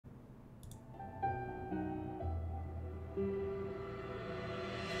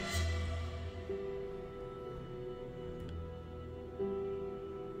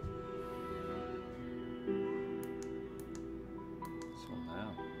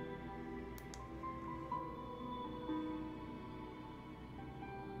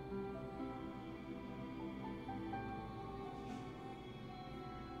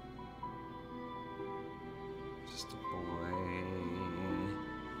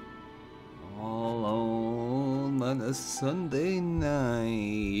on a Sunday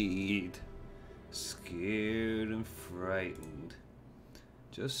night. Scared and frightened.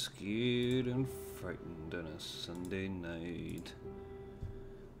 Just scared and frightened on a Sunday night.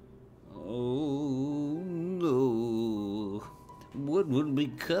 Oh no. What will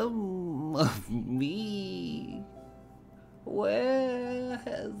become of me? Where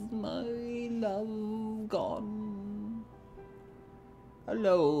has my love gone?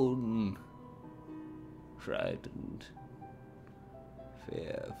 Alone, frightened,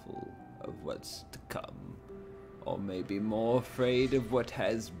 fearful of what's to come, or maybe more afraid of what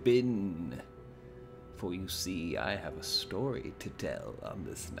has been. For you see, I have a story to tell on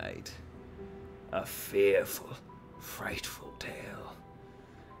this night. A fearful, frightful tale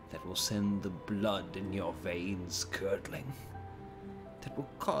that will send the blood in your veins curdling, that will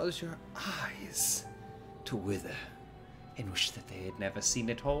cause your eyes to wither and wish that they had never seen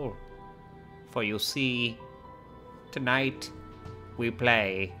it whole. For you see, tonight we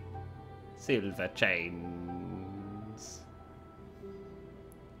play Silver Chains.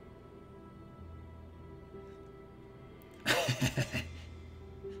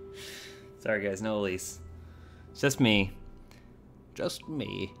 Sorry guys, no Elise. It's just me. Just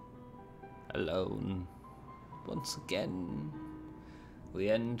me. Alone. Once again. We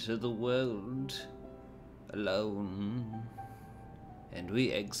enter the world alone. And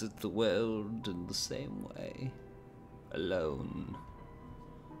we exit the world in the same way. Alone.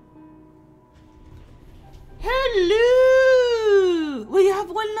 Hello! We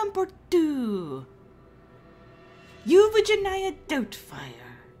have one number 2. You Virginia Doubtfire.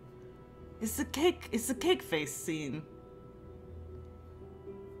 It's the cake face scene.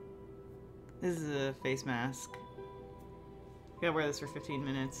 This is a face mask. You gotta wear this for 15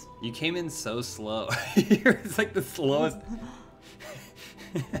 minutes. You came in so slow. It's like the slowest.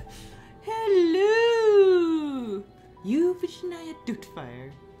 Hello! You Virginia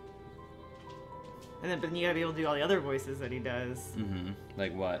Doubtfire. And then, but you gotta be able to do all the other voices that he does. Mm-hmm.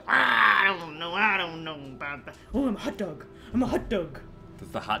 Like what? I don't know about that. Oh, I'm a hot dog. I'm a hot dog.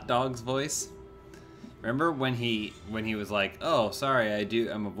 That's the hot dog's voice. Remember when he was like, "Oh, sorry,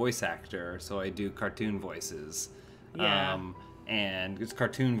 I'm a voice actor, so I do cartoon voices." Yeah. And it's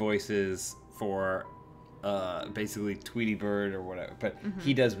cartoon voices for basically Tweety Bird or whatever. But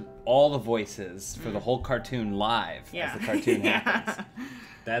he does all the voices for the whole cartoon live as the cartoon happens.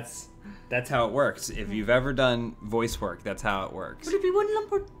 That's how it works. If you've ever done voice work, that's how it works. Would it be one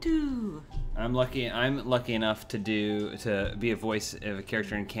number 2? I'm lucky enough to be a voice of a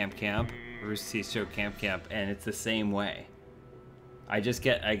character in Camp, Rooster Teeth Show Camp, and it's the same way. I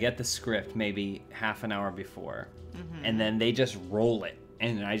get the script maybe half an hour before, and then they just roll it,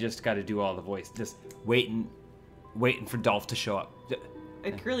 and I just got to do all the voice, just waiting for Dolph to show up.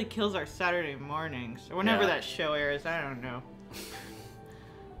 It really kills our Saturday mornings, or whenever that show airs. I don't know.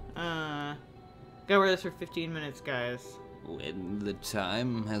 Gotta wear this for 15 minutes, guys. When the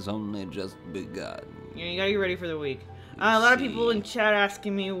time has only just begun. Yeah, you gotta get ready for the week. A lot of people in chat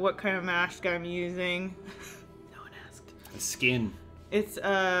asking me what kind of mask I'm using. No one asked. Skin. It's,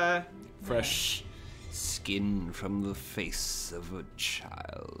 fresh skin from the face of a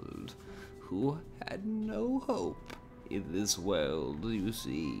child who had no hope in this world, you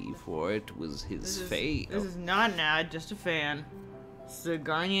see, for it was his fate. This is not an ad, just a fan. It's the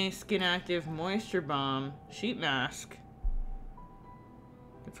Garnier Skin Active Moisture Balm Sheet Mask.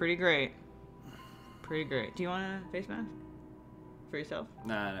 They're pretty great. Pretty great. Do you want a face mask? For yourself?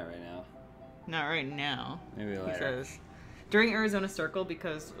 Nah, not right now. Not right now. Maybe later. He says. During Arizona Circle,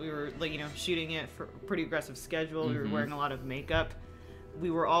 because we were, like, shooting it for a pretty aggressive schedule, we were wearing a lot of makeup, we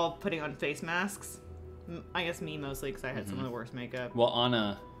were all putting on face masks. I guess me mostly, because I had some of the worst makeup. Well,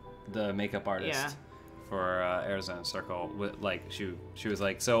 Anna, the makeup artist for Arizona Circle, she was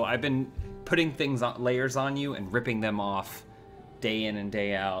like, so I've been putting layers on you and ripping them off day in and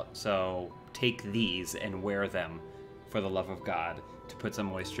day out, so take these and wear them for the love of God to put some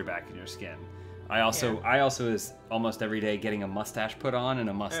moisture back in your skin. I also is almost every day getting a mustache put on and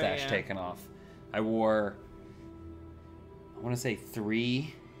a mustache taken off. I wore, I want to say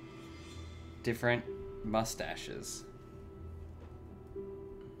 3 different mustaches.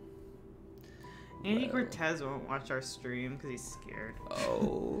 Andy Cortez won't watch our stream because he's scared.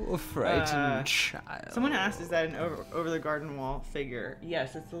 Oh, frightened child. Someone asked, is that an over the garden wall figure?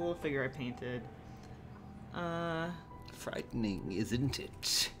 Yes, it's the little figure I painted. Frightening, isn't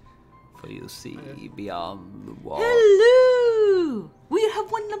it? For you see beyond the wall. Hello! We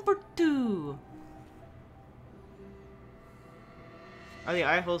have one number 2. Are the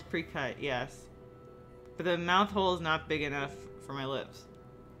eye holes pre-cut? Yes. But the mouth hole is not big enough for my lips.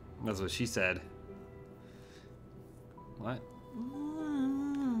 That's what she said. What?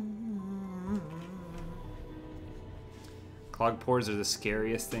 Clogged pores are the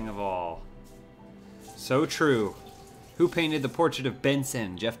scariest thing of all. So true. Who painted the portrait of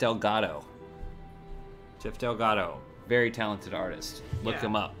Benson? Jeff Delgado. Jeff Delgado. Very talented artist. Look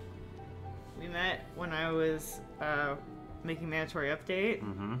him up. We met when I was making Mandatory Update.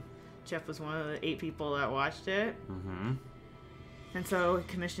 Mm-hmm. Jeff was one of the 8 people that watched it. Mm-hmm. And so we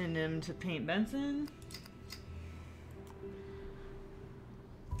commissioned him to paint Benson.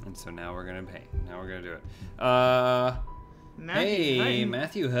 And so now we're gonna paint. Now we're gonna do it. Matthew Hutton.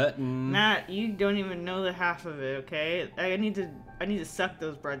 Matthew Hutton. Matt, you don't even know the half of it, okay? I need to suck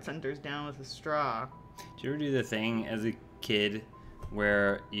those bread centers down with a straw. Did you ever do the thing as a kid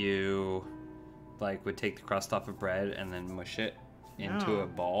where you like would take the crust off of bread and then mush it into a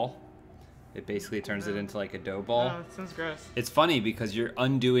ball? It basically turns it into like a dough ball. Oh, that sounds gross. It's funny because you're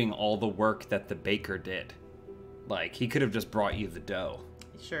undoing all the work that the baker did. Like, he could have just brought you the dough.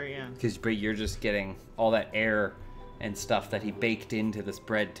 Sure, yeah. But you're just getting all that air and stuff that he baked into this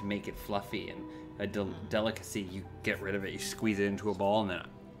bread to make it fluffy and a delicacy. You get rid of it, you squeeze it into a ball, and then I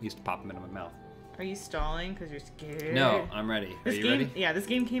used to pop them into my mouth. Are you stalling because you're scared? No, I'm ready. Are you ready? Yeah, this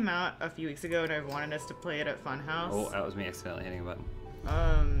game came out a few weeks ago, and I've wanted us to play it at Funhouse. Oh, that was me accidentally hitting a button.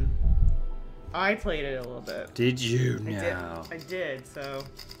 I played it a little bit. Did you? No. I did, so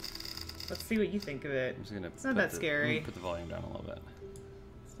let's see what you think of it. I'm just gonna it's not that scary. Put the volume down a little bit.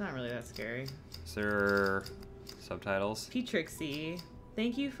 It's not really that scary. Is there subtitles? P-Trixie,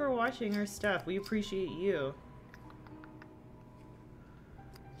 thank you for watching our stuff. We appreciate you.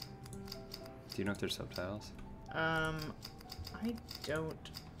 Do you know if there's subtitles? I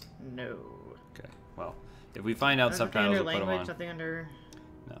don't know. Okay. Well, if we find out subtitles, we'll put them on. Nothing under...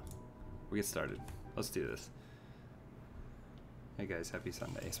 No. We get started. Let's do this. Hey guys, happy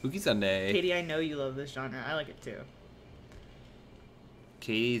Sunday. Spooky Sunday. Katie, I know you love this genre. I like it too.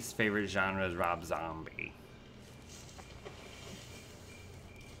 Katie's favorite genre is Rob Zombie.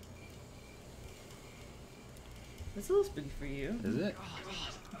 It's a little spooky for you. Is it?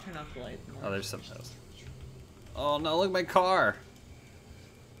 Turn off the light. Oh, there's subtitles. Oh no, look at my car.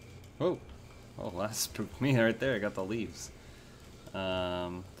 Whoa. Oh, that spooked me right there. I got the leaves.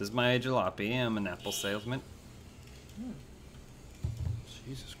 This is my jalopy. I'm an apple salesman.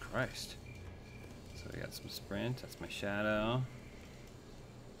 Jesus Christ. So we got some sprint. That's my shadow.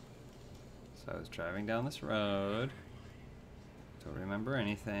 So I was driving down this road. Don't remember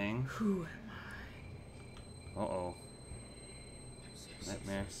anything. Who am I? Uh-oh.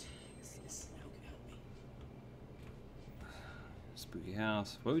 Nightmare. Spooky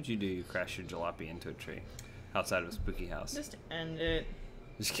house. What would you do? You crash your jalopy into a tree outside of a spooky house. Just end it.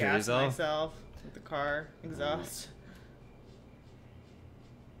 Just kill Gas yourself? myself with the car exhaust.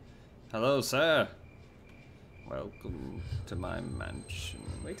 Hello, sir. Welcome to my mansion.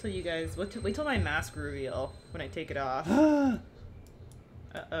 Wait till you guys. Wait till my mask reveal when I take it off. Uh-oh.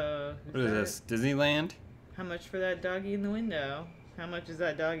 What is this? Disneyland? How much for that doggy in the window? How much is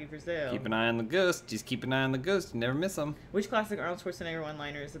that doggy for sale? Keep an eye on the ghost. Just keep an eye on the ghost. You never miss them. Which classic Arnold Schwarzenegger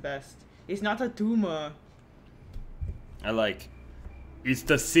one-liner is the best? It's not a tumor. I like, it's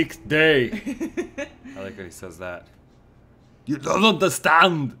the 6th day. I like how he says that. You don't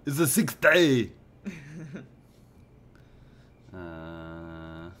understand. It's the 6th day.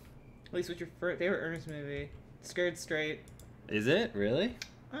 At least, what's your favorite Ernest movie? Scared Straight. Is it? Really?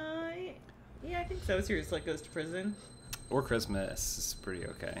 Yeah, I think so. Serious, like, goes to prison. Or Christmas is pretty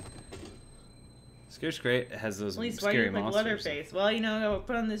okay. Scared Straight has those At least, scary why do you like monsters. Leatherface? Well, you know, I'll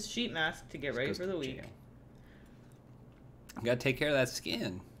put on this sheet mask to get ready Goes for the to week. jail. You gotta take care of that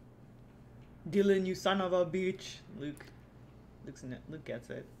skin. Dylan, you son of a bitch. Luke gets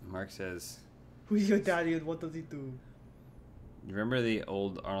it. Mark says, Who's your daddy and what does he do? you remember the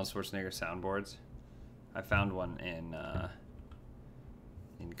old Arnold Schwarzenegger soundboards? I found one in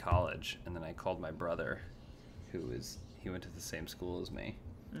college, and then I called my brother, he went to the same school as me,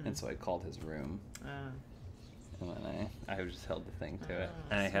 and so I called his room, and then I just held the thing to it,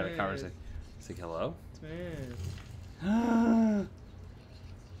 and I had a conversation. It's like, hello? Smooth.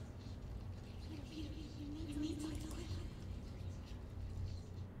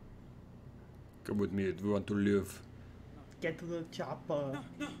 Come with me if you want to live. Get to the chopper.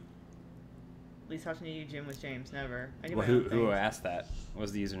 At least how to you gym with James? Never. I do Well, my own who things. asked that? What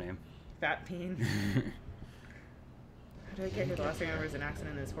was the username? Fat Peen. How did I get here? The last thing I remember was an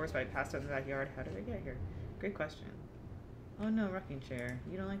accident in this horse ride passed out in the backyard. How did I get here? Great question. Oh no, rocking chair.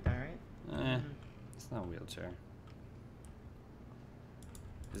 You don't like that, right? It's not a wheelchair.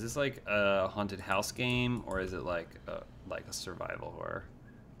 Is this like a haunted house game, or is it like a survival horror?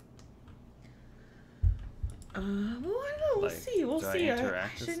 Well, I don't know. We'll Like, see. We'll do I see.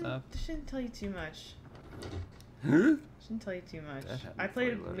 interact with stuff? Shouldn't tell you too much. Huh? Shouldn't tell you too much. That happened I before you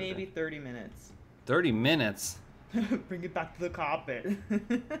played loaded maybe it. 30 minutes. 30 minutes? Bring it back to the carpet.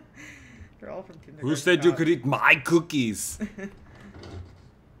 They're all from kindergarten. Who said you could eat my cookies?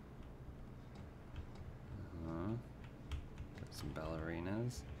 Got some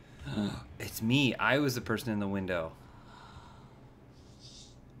ballerinas. It's me. I was the person in the window.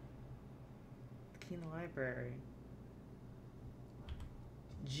 Key in the library.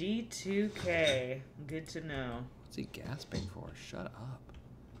 G2K. Good to know. What's he gasping for? Shut up.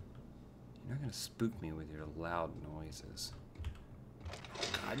 You're not gonna spook me with your loud noises. Oh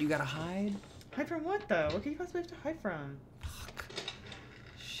God, you gotta hide? Hide from what, though? What could you possibly have to hide from? Fuck.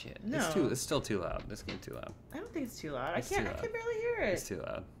 Shit. No. It's still too loud. This game's too loud. I don't think it's too loud. It's I too loud. can barely hear it. It's too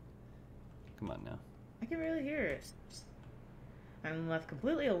loud. Come on now. I can barely hear it. I'm left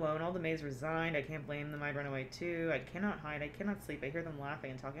completely alone. All the maids resigned. I can't blame them. I run away too. I cannot hide. I cannot sleep. I hear them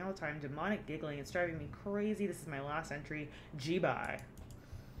laughing and talking all the time. Demonic giggling. It's driving me crazy. This is my last entry. G-bye.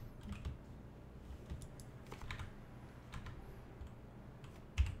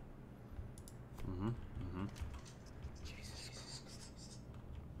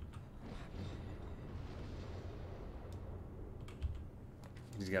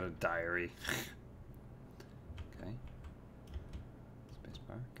 He's got a diary. Okay.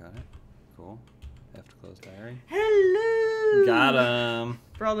 Spacebar. Got it. Cool. Have to close diary. Hello! Got him!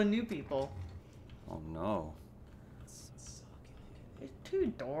 For all the new people. Oh no. It's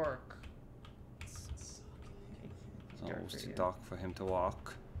too dark. It's Dark almost for too you. dark for him to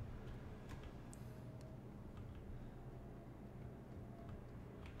walk.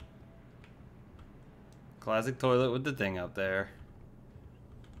 Classic toilet with the thing up there.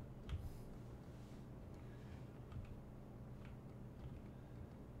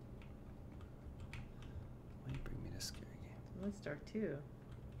 Why you bring me to scary game? It's dark too.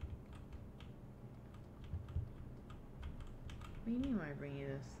 What do you mean why I bring you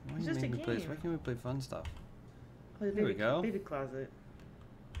this? Why It's you just a make me game. play? Why can't we play fun stuff? Oh, the There we go. Baby closet.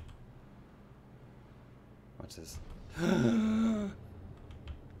 What's this?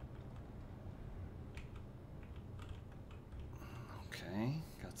 Okay,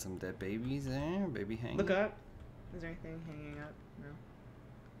 got some dead babies there. Baby hanging. Look up. Is there anything hanging up? No.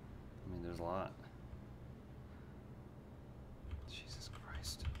 I mean, there's a lot. Jesus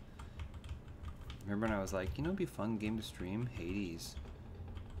Christ. Remember when I was like, you know, it'd be a fun game to stream? Hades.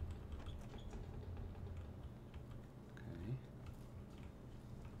 Okay.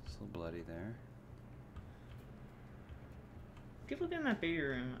 It's a little bloody there. Keep looking in that baby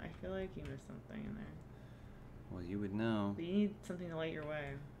room. I feel like you missed something in there. Well, you would know. But you need something to light your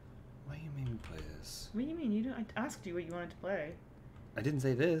way. Why you made me play this? What do you mean? You don't, I asked you what you wanted to play. I didn't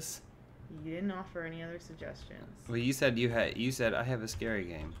say this. You didn't offer any other suggestions. Well, you said you said I have a scary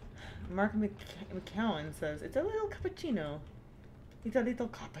game. Mark McCowan says, it's a little cappuccino. It's a little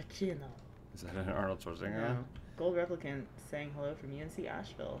cappuccino. Is that an Arnold Schwarzenegger? No. Gold Replicant saying hello from UNC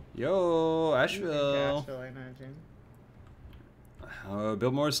Asheville. Yo, Asheville. Asheville, I imagine.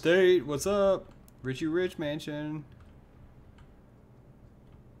 Biltmore State, what's up? Richie Rich Mansion.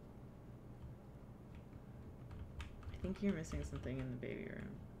 I think you're missing something in the baby room.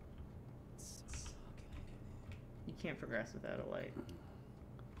 You can't progress without a light.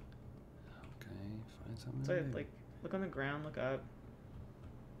 Okay, find something. So, new. like, look on the ground, look up.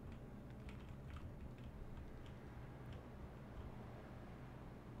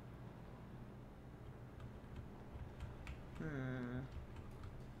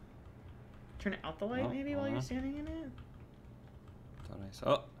 Turn it out the light, Oh, maybe, while you're uh-huh. standing in it? Thought I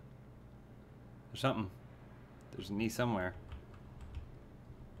saw. Oh, there's something. There's a knee somewhere.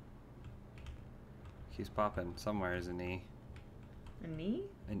 Keeps popping. Somewhere is a knee. A knee?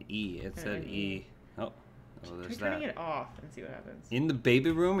 An E. It Or said an E. E. Oh, Try there's turning that. it off and see what happens. In the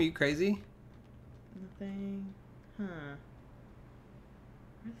baby room? Are you crazy? Nothing. Huh.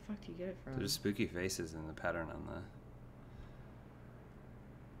 Where the fuck do you get it from? There's spooky faces in the pattern on the.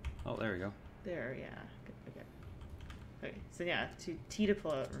 Oh, there we go. There, yeah. Good, okay. Okay, so yeah, T to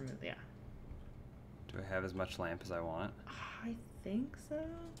pull out, remove, yeah. Do I have as much lamp as I want? I think so.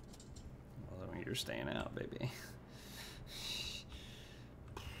 Well, then you're staying out, baby. See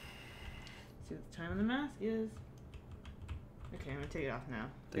what the time on the mask is. Okay, I'm gonna take it off now.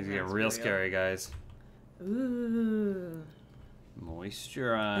 Things The get mask's real real. scary, guys. Ooh.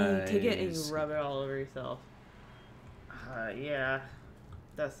 Moisturize. You take it and you rub it all over yourself. Yeah.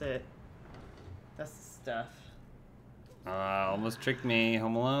 That's it. That's the stuff. Almost tricked me.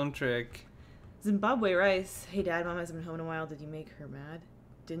 Home Alone trick. Zimbabwe rice. Hey, Dad, Mom hasn't been home in a while. Did you make her mad?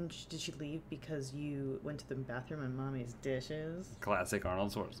 Did she leave because you went to the bathroom on mommy's dishes? Classic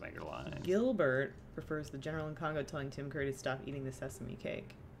Arnold Schwarzenegger line. Gilbert prefers the general in Congo telling Tim Curry to stop eating the sesame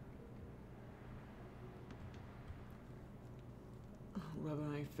cake. Oh, rub it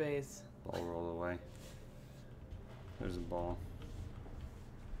on your face. Ball rolled away. There's a ball.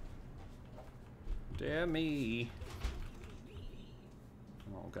 Damn me.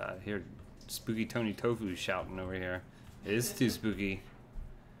 Oh god, I hear Spooky Tony Tofu shouting over here. It is too spooky.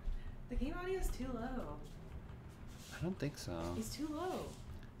 The game audio is too low. I don't think so. It's too low.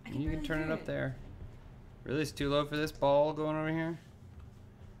 You can turn it up there. Really? It's too low for this ball going over here?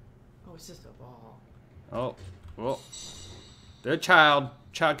 Oh, it's just a ball. Oh, well. The child.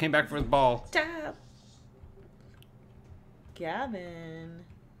 Child came back for the ball. Stop. Gavin.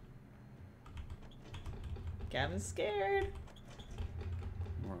 Gavin's scared.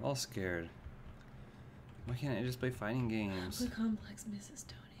 We're all scared. Why can't I just play fighting games? The complex Mrs.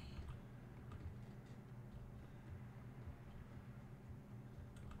 Tony.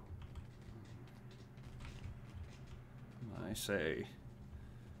 I say.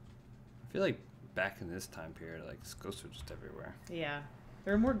 I feel like back in this time period, like ghosts were just everywhere. Yeah.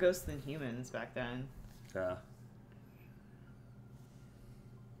 There were more ghosts than humans back then. Yeah.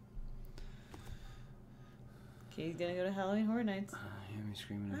 Katie's gonna go to Halloween Horror Nights. You hear me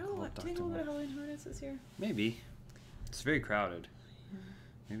screaming. I don't know. Do you think we'll go to Halloween Horror Nights this year? Maybe. It's very crowded. Yeah.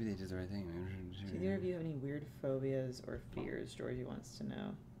 Maybe they did the right thing. Do either of you have any weird phobias or fears Georgie wants to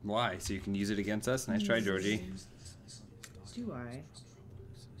know? Why? So you can use it against us? Nice try, Georgie. Do I?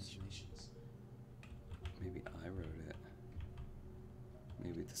 Maybe I wrote it.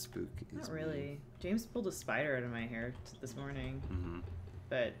 Maybe the spook is Not really. me. James pulled a spider out of my hair this morning. Mm-hmm.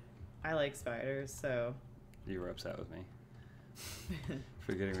 But I like spiders, so... You were upset with me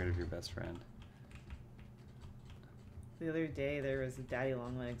for getting rid of your best friend. The other day, there was a daddy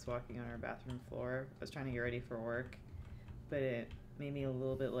longlegs walking on our bathroom floor. I was trying to get ready for work, but it made me a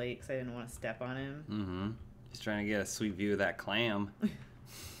little bit late because I didn't want to step on him. Mm-hmm. He's trying to get a sweet view of that clam.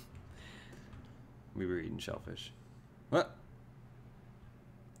 We were eating shellfish. What?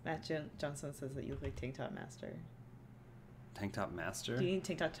 Matt Johnson says that you look like Tank Top Master. Tank Top Master? Do you need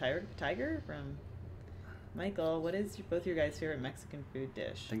Tank Top Tiger from Michael? What is both your guys' favorite Mexican food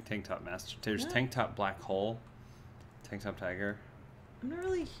dish? I think Tank Top Master. There's Tank Top Black Hole. Tank Top Tiger. I'm not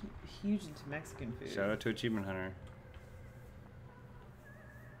really huge into Mexican food. Shout out to Achievement Hunter.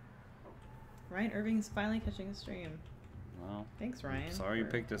 Ryan Irving's finally catching a stream. Well, thanks, Ryan. Sorry you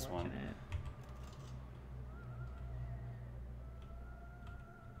picked this one. It.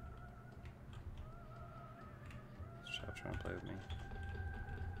 Stop trying to play with me.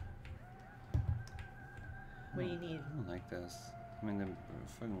 What do you need? I don't like this. I mean, the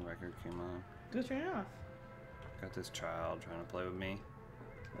fucking record came on. Go turn it off. Got this child trying to play with me.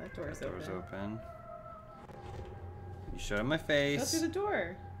 That door's that door's open. open. You shut in my face. Go through the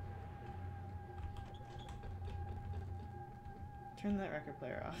door. Turn that record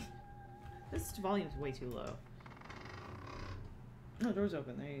player off. This volume's way too low. No, door's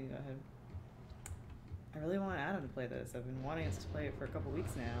open. There you go. Ahead. I really want Adam to play this. I've been wanting us to play it for a couple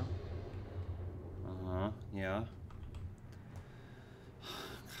weeks now. Uh-huh. Yeah.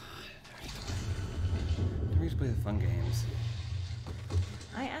 We just play the fun games.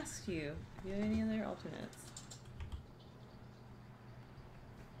 I asked you if you have any other alternates.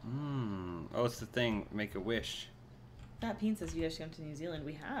 Oh, it's the thing. Make a wish. Fat Bean says you guys should come to New Zealand.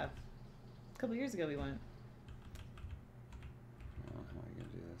 We have. A couple years ago we went. Oh, how are we gonna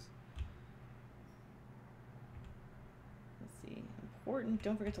do this? Let's see. Important.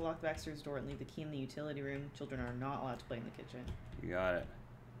 Don't forget to lock the backstairs door and leave the key in the utility room. Children are not allowed to play in the kitchen. You got it.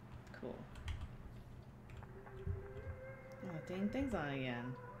 Cool. Oh, dang thing's on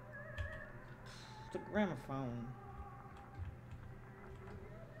again. The gramophone.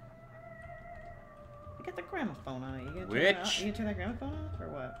 You got the gramophone on it. You gonna turn that off? You gonna turn that gramophone off or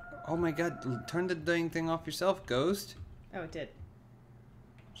what? Oh my god, turn the dang thing off yourself, Ghost. Oh, it did.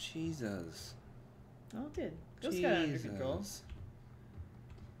 Jesus. Oh, it did. Ghost got it under control.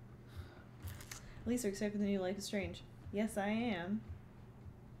 Lisa, excited for the new Life is Strange? Yes, I am.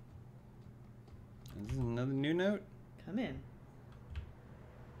 Is this another new note? Come in.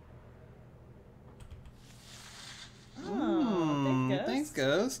 Oh, thanks, Ghost. Thanks,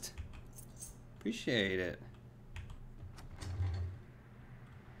 Ghost. Appreciate it.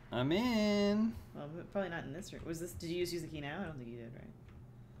 I'm in. Well, probably not in this room. Was this? Did you just use the key now? I don't think you did, right?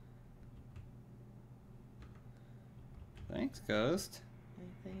 Thanks, Ghost.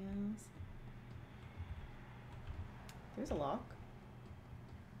 Anything else? There's a lock.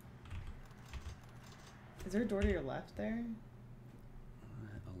 Is there a door to your left there?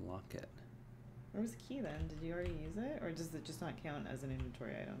 unlock it. Where was the key then? Did you already use it? Or does it just not count as an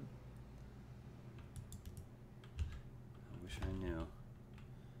inventory item? I wish I knew.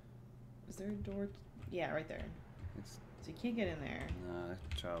 Is there a door? Yeah, right there. It's So you can't get in there. no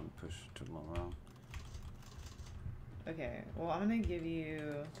child push to the wrong. Okay, well, I'm gonna give you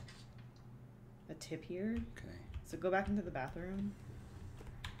a tip here. Okay. So go back into the bathroom.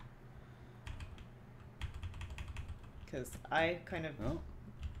 Because I kind of... Oh,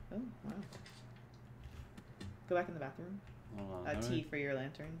 Oh, wow. Go back in the bathroom. hold on. T for your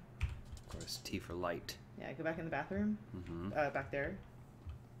lantern. Of course, T for light. Yeah, go back in the bathroom. Mm-hmm. Back there.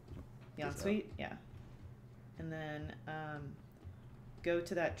 The Is that- ensuite. Yeah. And then go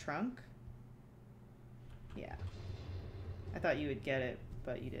to that trunk. Yeah. I thought you would get it,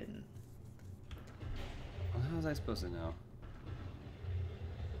 but you didn't. Well, how was I supposed to know?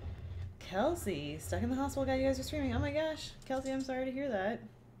 Kelsey, stuck in the hospital while you guys are streaming. Oh my gosh. Kelsey, I'm sorry to hear that.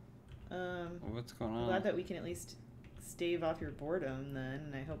 What's going I'm on? glad that we can at least stave off your boredom then,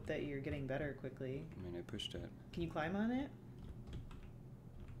 and I hope that you're getting better quickly. I mean, I pushed it. Can you climb on it?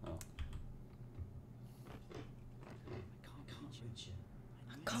 Oh.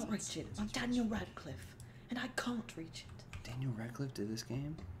 I can't reach it. I'm Daniel Radcliffe, and I can't reach it. Daniel Radcliffe did this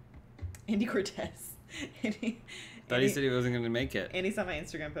game? Andy Cortez. Thought he said he wasn't going to make it. Andy saw my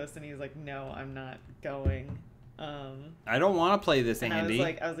Instagram post and he was like, "No, I'm not going." I don't want to play this, and Andy.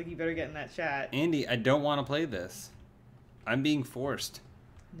 I was like, "You better get in that chat." Andy, I don't want to play this. I'm being forced.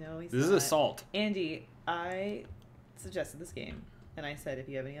 No, he's This not. is assault. Andy, I suggested this game, and I said, if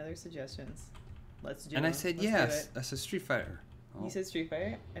you have any other suggestions, let's do it. And I said Let's do yes. it. That's a Street Fighter. Oh, You said Street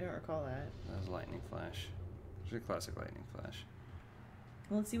Fighter? I don't recall that. that was Lightning Flash. It's a classic Lightning Flash.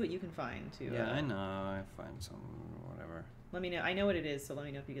 Well, let's see what you can find too. Yeah, I know. I find some whatever. Let me know. I know what it is, so let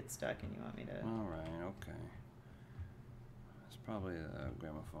me know if you get stuck and you want me to. All right. Okay. It's probably a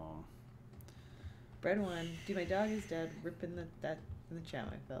gramophone. Bread one. Dude, my dog is dead. Ripping that in the chat,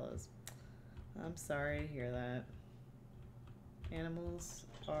 my fellas. I'm sorry to hear that. Animals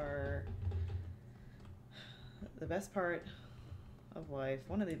are the best part of life.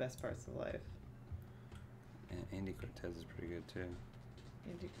 One of the best parts of life. And Andy Cortez is pretty good too.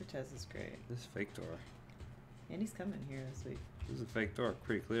 Andy Cortez is great. This fake door. Andy's coming here this week. This is a fake door,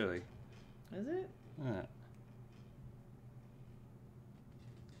 pretty clearly. Is it? Look at that.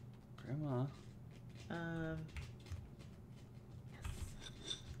 Grandma.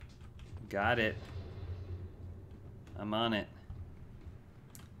 Yes. Got it. I'm on it.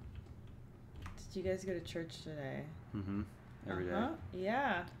 Did you guys go to church today? Mm-hmm. Every day.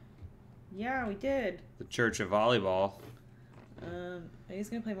 Yeah. Yeah, we did. The Church of Volleyball. I was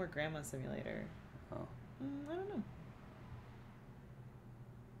gonna play more Grandma Simulator. Oh. I don't know.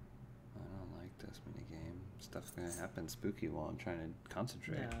 I don't like this minigame. Stuff's gonna happen spooky while I'm trying to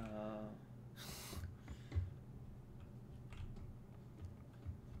concentrate. No.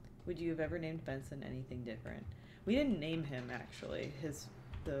 Would you have ever named Benson anything different? We didn't name him actually.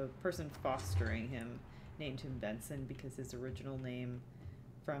 The person fostering him named him Benson because his original name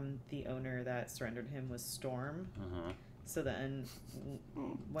from the owner that surrendered him was Storm. Uh-huh. So then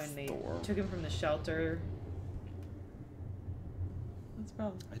when they Storm. took him from the shelter. What's the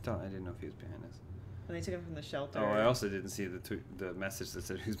problem? I didn't know if he was behind us. When they took him from the shelter. Oh, I also didn't see the message that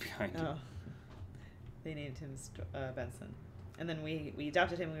said who's behind you. Oh. They named him Benson. And then we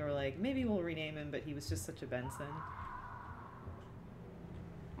adopted him. We were like, maybe we'll rename him, but he was just such a Benson.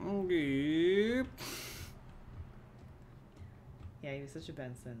 Okay. Yeah, he was such a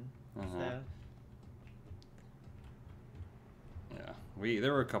Benson. Uh-huh. So Yeah,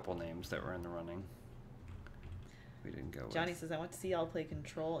 there were a couple names that were in the running. We didn't go Johnny with. says, I want to see y'all play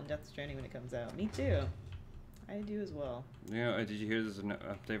Control and Death Stranding when it comes out. Me too. I do as well. Yeah, did you hear there's an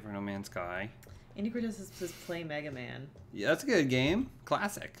update for No Man's Sky? Andy Cortez says play Mega Man. Yeah, that's a good game.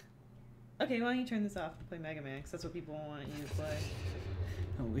 Classic. Okay, why don't you turn this off and play Mega Man? Because that's what people want you to play.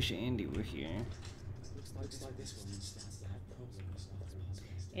 I wish Andy were here. Looks like this one starts to have problems.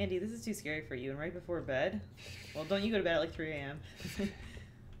 Andy, this is too scary for you. And right before bed? Well, don't you go to bed at like 3 a.m.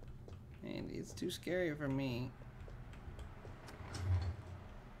 Andy, it's too scary for me.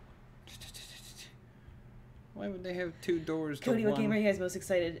 Why would they have two doors to Cody, one? what game are you guys most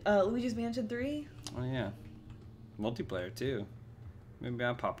excited? Luigi's Mansion 3? Oh yeah, multiplayer too. Maybe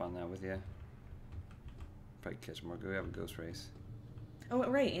I'll pop on that with you. Probably catch more. Go have a ghost race. Oh,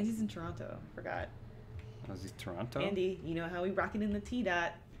 right. Andy's in Toronto. Forgot. Oh, is he Toronto? Andy, you know how we rocking in the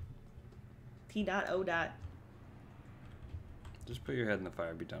T-dot. T-dot, O-dot. Just put your head in the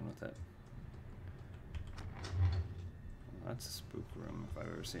fire. Be done with it. Well, that's a spook room if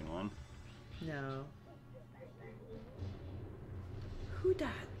I've ever seen one. No. Who dat?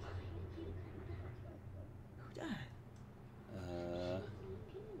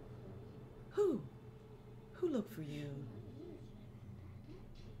 for you.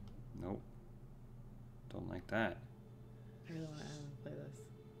 Nope. Don't like that. I really want to play this.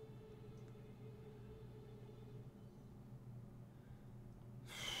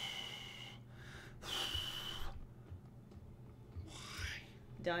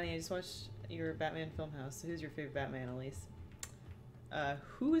 Donnie, I just watched your Batman film house. Who's your favorite Batman, Elise?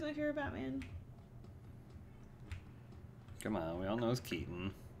 Who is my favorite Batman? Come on, we all know it's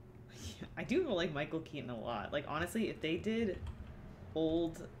Keaton. I do like Michael Keaton a lot. Like, honestly, if they did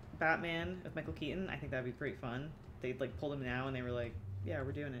old Batman with Michael Keaton, I think that'd be pretty fun. They'd, like, pulled him now and they were like, yeah,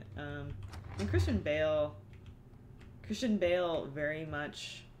 we're doing it. And Christian Bale very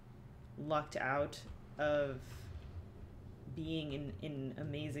much lucked out of being in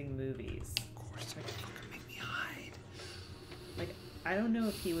amazing movies. Of course, they're gonna fucking make me hide. Like, I don't know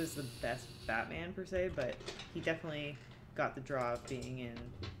if he was the best Batman per se, but he definitely got the draw of being in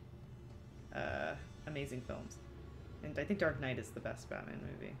amazing films. And I think Dark Knight is the best Batman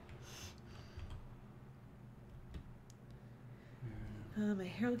movie. My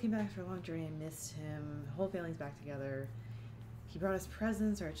Harold came back after a long journey. I missed him. The whole family's back together. He brought us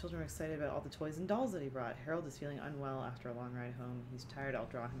presents. Our children were excited about all the toys and dolls that he brought. Harold is feeling unwell after a long ride home. He's tired. I'll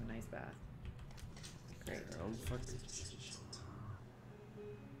draw him a nice bath. Great. Harold, fuck.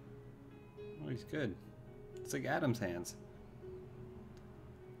 Oh, he's good. It's like Adam's hands.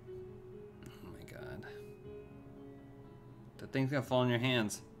 Oh my god. That thing's gonna fall in your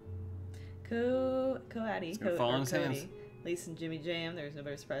hands. Addy. It's gonna fall in his hands. Lisa and Jimmy Jam. There was no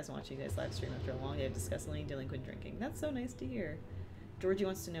better surprise than watching you guys live stream after a long day of disgustingly delinquent drinking. That's so nice to hear. Georgie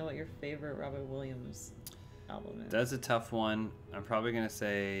wants to know what your favorite Robert Williams album is. That's a tough one. I'm probably gonna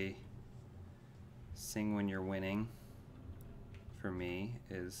say Sing When You're Winning, for me,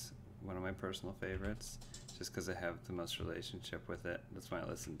 is one of my personal favorites, just because I have the most relationship with it. That's why I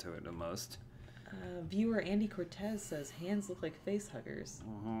listen to it the most. Viewer Andy Cortez says hands look like face huggers.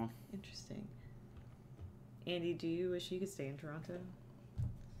 Mm-hmm. Interesting. Andy, do you wish you could stay in Toronto?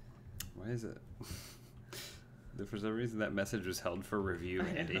 Why is it? For some reason, that message was held for review,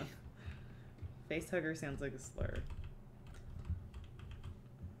 Andy. Face hugger sounds like a slur.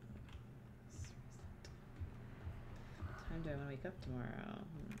 Time do I want to wake up tomorrow?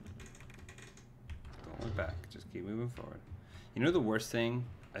 Don't look back. Just keep moving forward. You know the worst thing?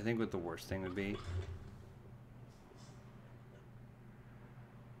 I think what the worst thing would be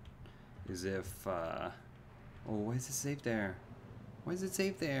is if, oh, why is it saved there? Why is it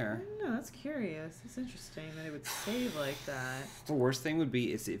saved there? I don't know, that's curious. It's interesting that it would save like that. The worst thing would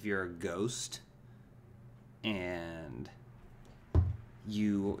be is if you're a ghost and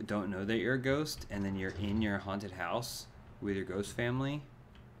you don't know that you're a ghost, and then you're in your haunted house with your ghost family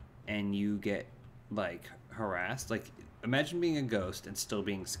and you get, like, harassed. Like, imagine being a ghost and still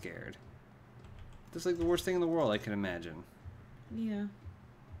being scared. That's like the worst thing in the world I can imagine. Yeah.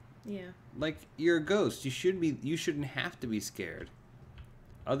 Yeah. Like, you're a ghost. You shouldn't have to be scared.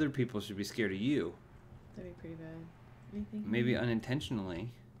 Other people should be scared of you. That'd be pretty bad. Anything? Maybe unintentionally.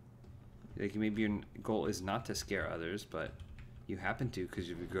 Like, maybe your goal is not to scare others, but you happen to because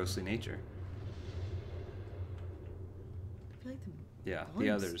of your ghostly nature. I feel like Yeah, the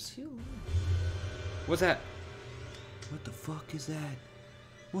volume's others. too low. What's that? What the fuck is that?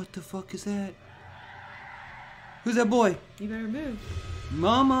 What the fuck is that? Who's that boy? You better move.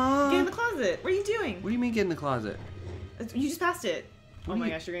 Mama! Get in the closet. What are you doing? What do you mean get in the closet? You just passed it. What Oh do my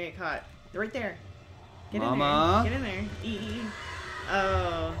you- gosh, you're gonna get caught. They're right there. Get Mama? in there. Get in there. E.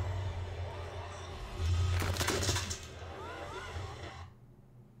 Oh.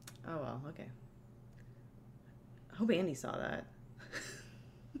 Oh well, okay. I hope Andy saw that.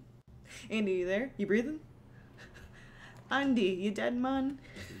 Andy, you there? You breathing? Andy, you dead, man?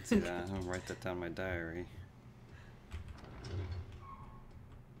 Didn't see that. I'm gonna write that down in my diary.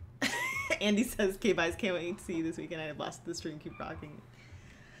 Andy says, "Okay, guys, can't wait to see you this weekend. I had blasted the stream. Keep rocking."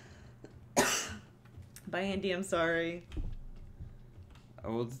 Bye, Andy. I'm sorry.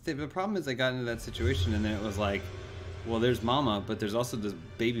 Well, the problem is I got into that situation and then it was like, well, there's Mama, but there's also this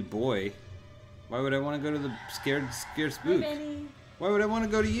baby boy. Why would I want to go to the scared spook? Hi, Benny. Why would I want to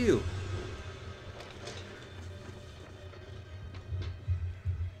go to you?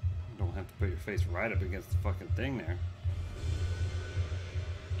 You don't have to put your face right up against the fucking thing there.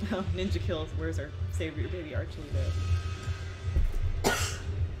 Oh, Ninja Kills. Where's our Save Your Baby Archie?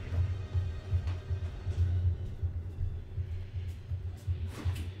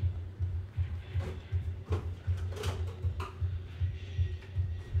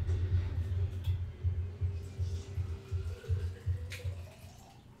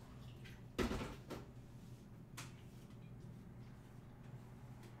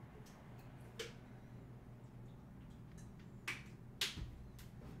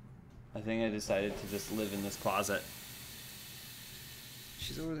 I think I decided to just live in this closet.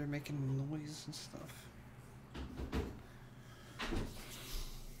 She's over there making noise and stuff.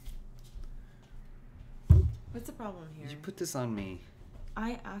 What's the problem here? You put this on me.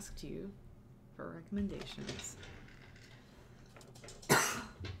 I asked you for recommendations. I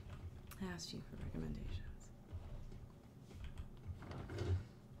asked you for recommendations.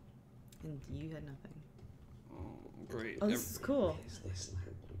 And you had nothing. Oh, great. Oh, this is cool. Is this like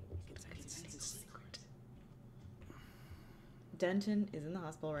Denton is in the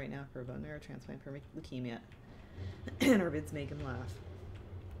hospital right now for a bone marrow transplant for leukemia. And our bids make him laugh.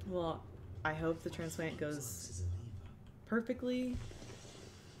 Well, I hope the transplant goes perfectly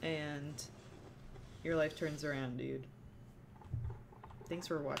and your life turns around, dude. Thanks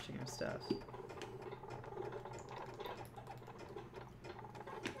for watching our stuff.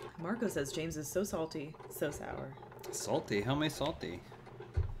 Marco says James is so salty, so sour. Salty? How am I salty?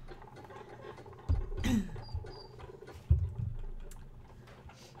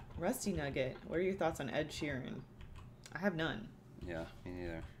 Rusty Nugget, what are your thoughts on Ed Sheeran? I have none. Yeah, me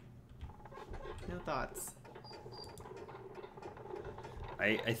neither. No thoughts.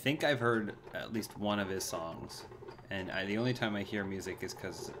 I think I've heard at least one of his songs. And the only time I hear music is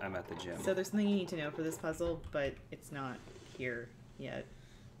because I'm at the gym. So there's something you need to know for this puzzle, but it's not here yet.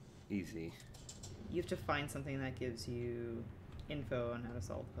 Easy. You have to find something that gives you info on how to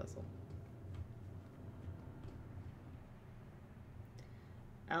solve the puzzle.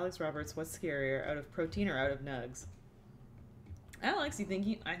 Alex Roberts, what's scarier, out of protein or out of nugs? Alex, I think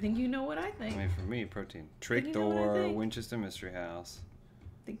you know what I think. I mean, for me, protein. Think you know what I Trickdoor, think? Winchester Mystery House.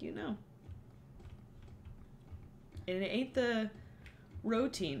 I think you know. And it ain't the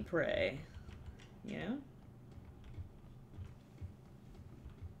routine prey, you know?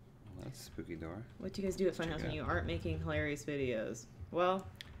 That's spooky door. What do you guys do at Funhouse when you aren't making hilarious videos? Well,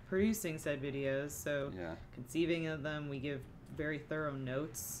 producing said videos, so Yeah. conceiving of them, we give very thorough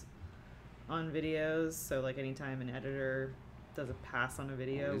notes on videos. So like anytime an editor does a pass on a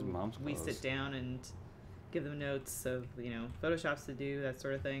video, these mom's we clothes. sit down and give them notes of, you know, photoshops to do, that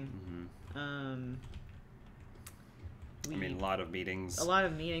sort of thing. Mm-hmm. I mean, a lot of meetings. A lot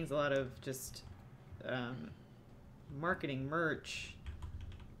of meetings, a lot of just marketing, merch.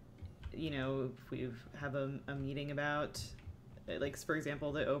 You know, if we have a meeting about, like, for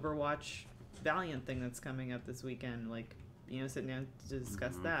example, the Overwatch Valiant thing that's coming up this weekend, like, you know, sitting down to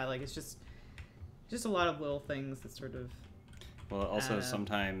discuss that. Like, it's just a lot of little things that sort of... Well, also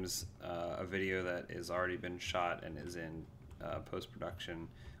sometimes a video that has already been shot and is in post-production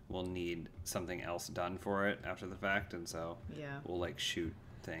will need something else done for it after the fact, and so Yeah. we'll like shoot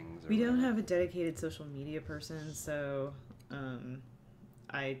things. Or We don't whatever. have a dedicated social media person, so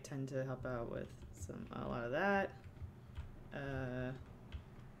I tend to help out with a lot of that.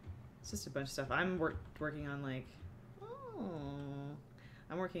 It's just a bunch of stuff. I'm working on like,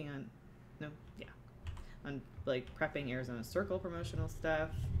 I'm working on, on like prepping Arizona Circle promotional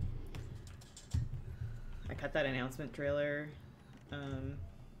stuff. I cut that announcement trailer.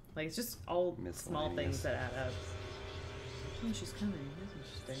 Like it's just all small Miscellaneous. things that add up. Oh, she's coming. That's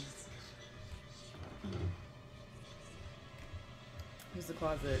interesting. Here's the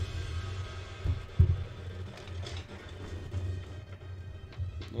closet.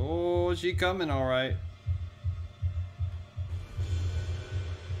 Oh, she coming all right.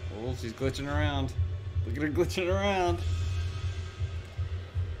 Oh, she's glitching around. Look at her glitching around.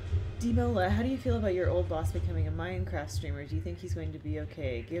 Demola, how do you feel about your old boss becoming a Minecraft streamer? Do you think he's going to be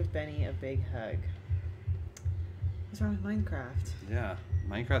okay? Give Benny a big hug. What's wrong with Minecraft? Yeah,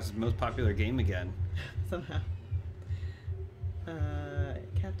 Minecraft's the most popular game again. Somehow.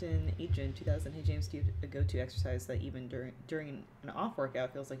 Captain Agent 2000. Hey James, do you have a go-to exercise that even during an off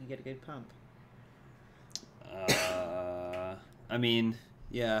workout feels like you get a good pump? I mean,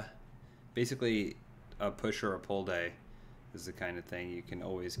 yeah, basically a push or a pull day is the kind of thing you can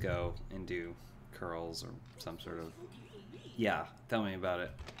always go and do curls or some sort of, yeah, tell me about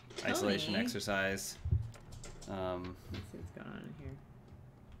it. Tell Isolation me. exercise Let's see what's going on in here.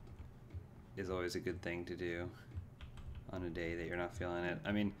 is always a good thing to do on a day that you're not feeling it.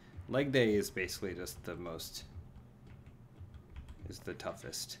 I mean, leg day is basically just the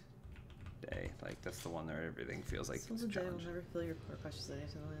toughest day. Like, that's the one where everything feels like So it's a the day will challenge. never fill your core questions that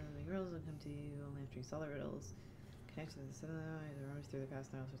answer the riddles will come to you only after you solve the riddles. Connect to the cinema, they're always through the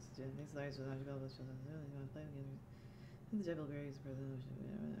past now, so it's doing these lives without available children. They want to play together. The devil berries for the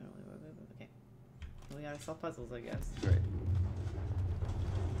okay. Well, we gotta solve puzzles, I guess. Right.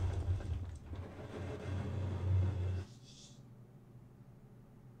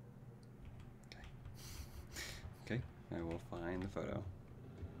 Okay, I will find the photo.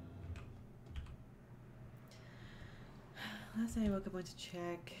 Last night I woke up, went to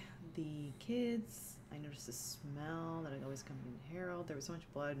check the kids. I noticed a smell that had always come from Harold. There was so much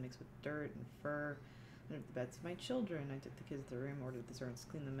blood mixed with dirt and fur under the beds of my children. I took the kids to the room, ordered the servants to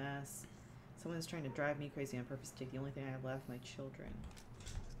clean the mess. Someone is trying to drive me crazy on purpose to take the only thing I have left, my children.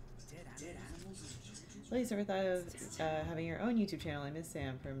 Dead animals. Ladies, ever thought of having your own YouTube channel? I miss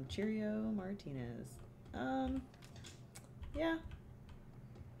Sam from Cheerio Martinez. Yeah.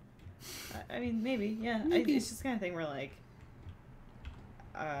 I mean, maybe, yeah. Maybe. It's just the kind of thing where, like,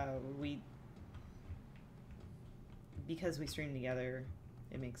 because we stream together,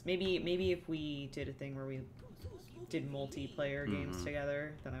 it makes maybe if we did a thing where we did multiplayer games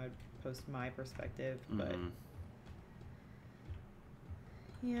together, then I would post my perspective. But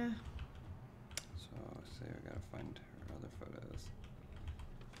yeah, So, say I gotta find her other photos.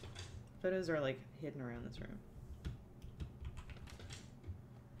 photos are like hidden around this room.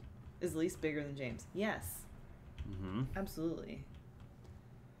 Is Lise bigger than James? Yes, absolutely.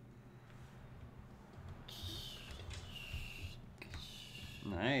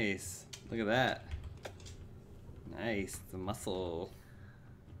 Nice. Look at that. Nice. The muscle.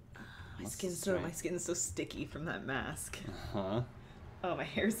 My Muscle skin's strength. so sticky from that mask. Uh-huh. Oh, my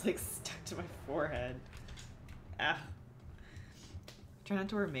hair's like stuck to my forehead. Ah. Try not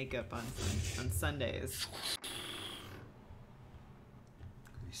to wear makeup on Sundays.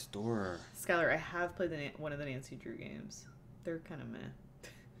 Restore. Skylar, I have played one of the Nancy Drew games. They're kind of meh.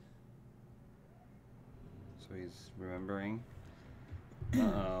 So he's remembering.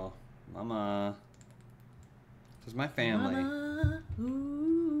 Uh-oh. Mama. This is my family. Mama,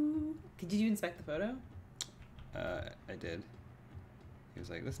 ooh. Did you inspect the photo? I did. He was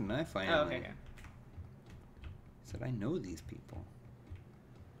like, this is my family. Oh, okay. He said, I know these people.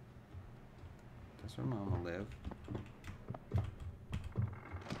 Does her mama live?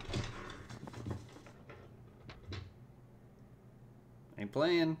 Ain't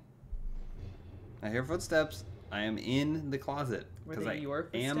playing. I hear footsteps. I am in the closet. Were 'cause they I your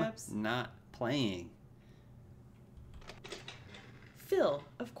am footsteps? not playing. Phil,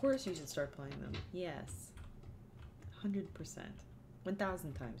 of course you should start playing them. Yes. 100%.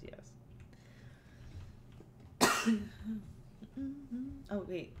 1,000 times yes. Oh,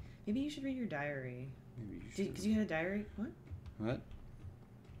 wait. Maybe you should read your diary. Maybe you should. Because you had a diary? What? What?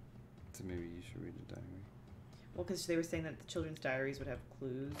 So maybe you should read the diary. Well, because they were saying that the children's diaries would have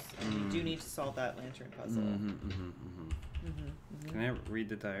clues, and we do need to solve that lantern puzzle. Can I read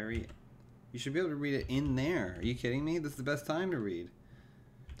the diary? You should be able to read it in there. Are you kidding me? This is the best time to read.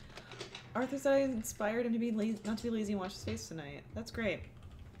 Arthur said I inspired him to be not to be lazy and wash his face tonight. That's great.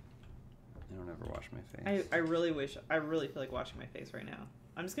 I don't ever wash my face. I really feel like washing my face right now.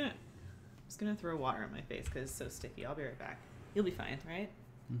 I'm just gonna throw water on my face because it's so sticky. I'll be right back. You'll be fine, right?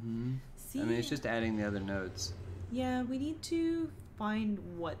 See, I mean, it's just adding the other notes. yeah, we need to find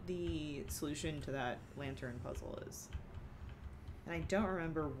what the solution to that lantern puzzle is. And I don't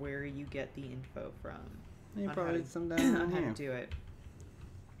remember where you get the info from. You on probably how did to- some down on how here. to do it.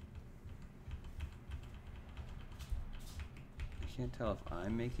 I can't tell if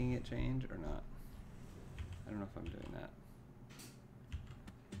I'm making it change or not. I don't know if I'm doing that.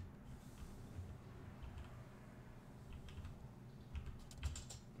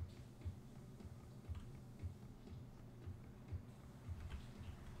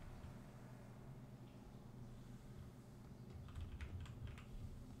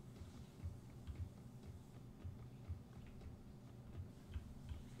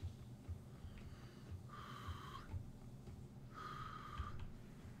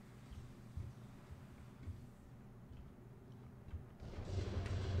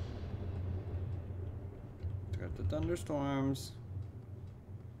 Got the thunderstorms.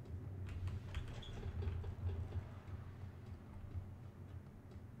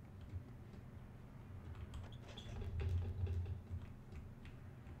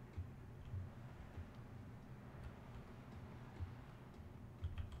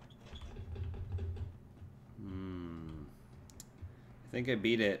 I think I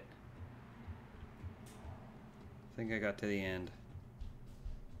beat it. I think I got to the end.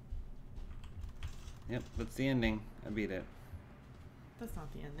 Yep, that's the ending. I beat it. That's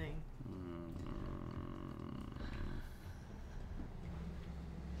not the ending.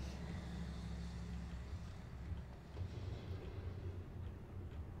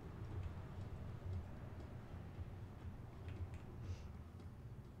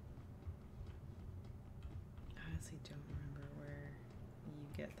 I honestly don't remember where you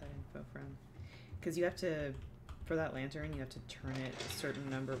get that info from. Because you have to, for that lantern, you have to turn it a certain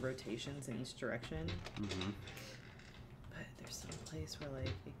number of rotations in each direction. But there's some place where, like,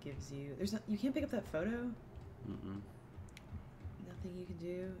 it gives you... You can't pick up that photo? Nothing you can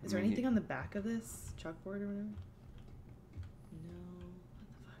do. Is there I mean, anything on the back of this chalkboard or whatever? No. What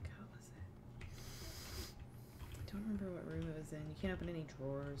the fuck? How was it? I don't remember what room it was in. You can't open any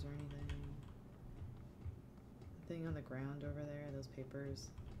drawers or anything. Thing on the ground over there, those papers.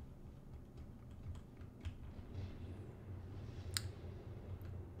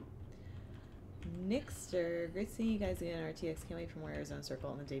 Nixter, great seeing you guys again on RTX. Can't wait for more Arizona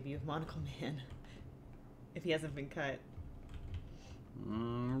Circle and the debut of Monocle Man. If he hasn't been cut.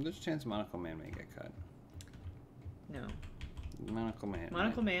 There's a chance Monocle Man may get cut. No. Monocle Man.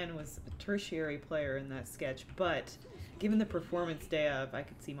 Monocle Man was a tertiary player in that sketch, but given the performance day of, I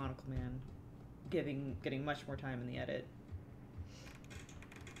could see Monocle Man getting much more time in the edit.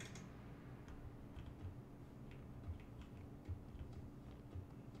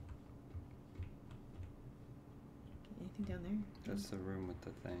 Anything down there? That's the room with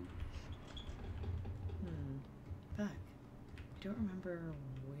the thing. Fuck. I don't remember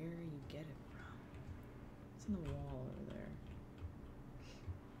where you get it from. It's on the wall over there.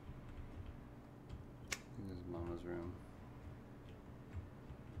 I think this is Mama's room.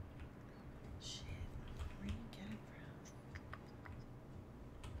 Shit. Where do you get it from?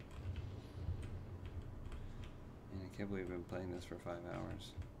 Man, I can't believe I've been playing this for 5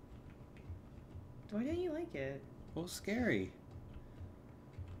 hours. Why don't you like it? Well, scary.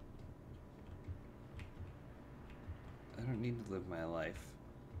 I don't need to live my life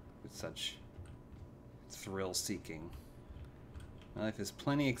with such thrill-seeking. My life is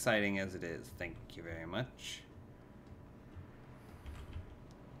plenty exciting as it is. Thank you very much.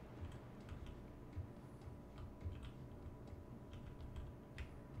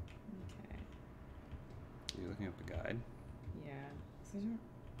 Okay. You're looking up the guide? Yeah. So I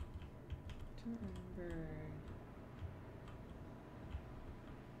don't remember.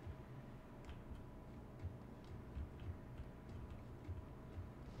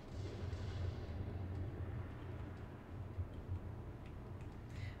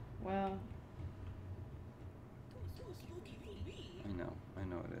 Well, I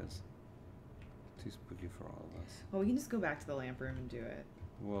know it is. Too spooky for all of us. we can just go back to the lamp room and do it.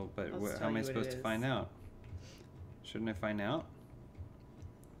 Well, but I'll just how tell am I you what it supposed to is. find out? Shouldn't I find out?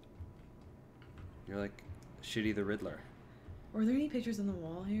 You're like Shitty the Riddler. Are there any pictures on the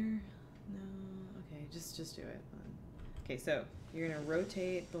wall here? No. Okay, just do it. Okay, so you're gonna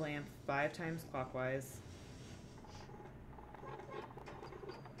rotate the lamp 5 times clockwise.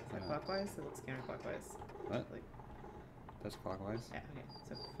 Is that clockwise? It looks counterclockwise. What? Like, That's clockwise? yeah. Okay,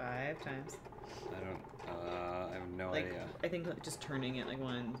 so 5 times. I have no Like idea. I think just turning it like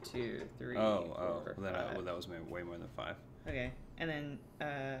 1, 2, 3. Oh, 4, well, 5. that was way more than 5. Okay, and then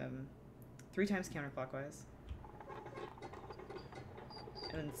 3 times counterclockwise,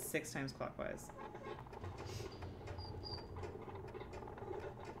 and then 6 times clockwise.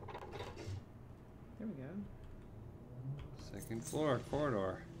 There we go. Second floor,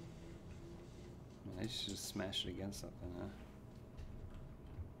 corridor. I should just smash it against something, huh?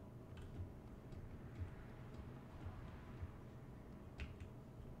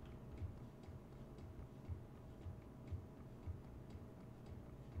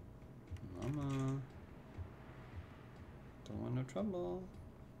 Mama. Don't want no trouble.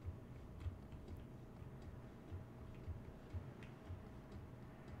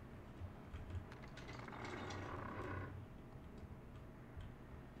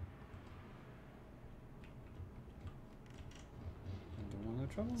 I don't want no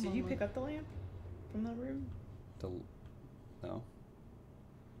trouble, So did you Mama. pick up the lamp from the room? No.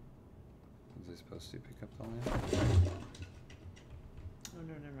 Was I supposed to pick up the lamp? Oh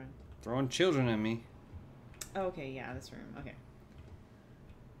no, never mind. Throwing children at me. Oh, okay, yeah, this room. Okay.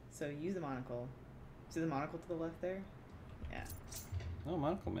 So use the monocle. See the monocle to the left there? Yeah. Oh,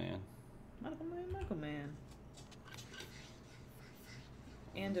 Monocle Man. Monocle Man, Monocle Man.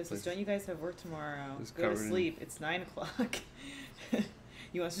 And Place- don't you guys have work tomorrow? It's Go to covered in- sleep. It's 9 o'clock.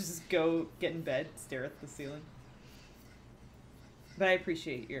 You want us to just go get in bed, stare at the ceiling? But I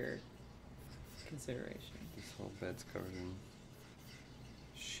appreciate your consideration. This whole bed's covered in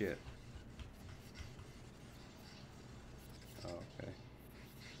shit. Oh, okay.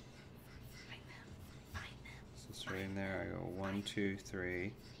 So it's right in there. I go 1, 2,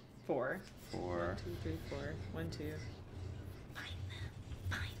 3, 4. 4. 1, 2, 3, 4. 1, 2.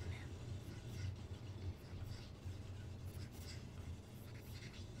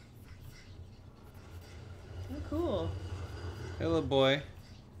 Oh, cool. Hello, boy.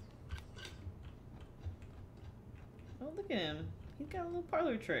 Oh, look at him. He's got a little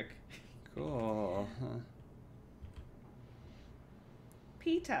parlor trick. Cool. Huh.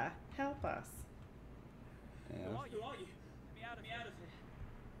 Peter, help us. Yeah. Who are you? Get me out of here.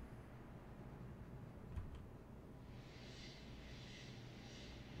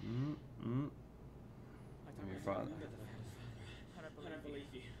 father. I don't believe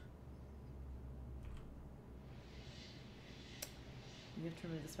you. You have to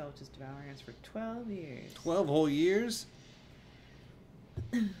remove the spell which is devouring us for 12 years. 12 whole years?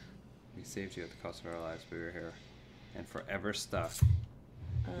 We saved you at the cost of our lives. We were here. And forever stuck.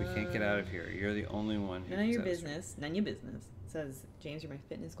 We can't get out of here. You're the only one who None of your can set us business. None of your business. It says, James, you're my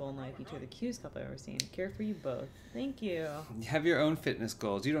fitness goal in life. You two are the cutest couple I've ever seen. Care for you both. Thank you. free. Have your own fitness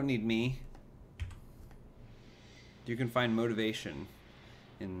goals. You don't need me. You can find motivation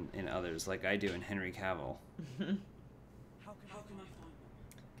in others, like I do in Henry Cavill. How can I find them?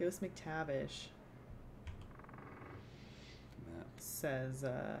 Ghost McTavish Matt. says,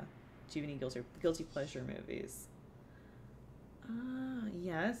 do you have any guilty pleasure movies?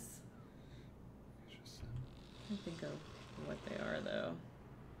 Yes. Interesting. I can't think of what they are, though.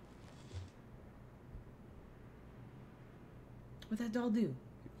 What'd that doll do? You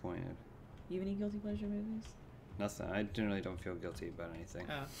pointed. You have any guilty pleasure movies? Nothing. I generally don't feel guilty about anything.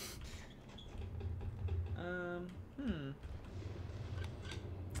 Oh.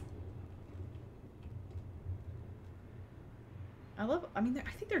 I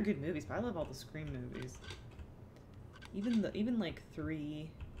think they're good movies, but I love all the Scream movies. Even like 3,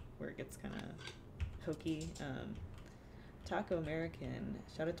 where it gets kind of hokey. Taco American.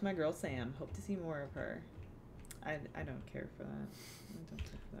 Shout out to my girl Sam. Hope to see more of her. I don't care for that. I don't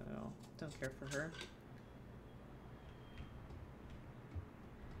care for that at all. Don't care for her.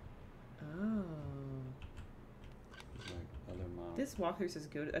 Oh. Like other mom. This walkthrough says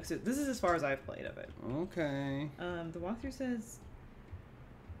go to exit. This is as far as I've played of it. Okay. The walkthrough says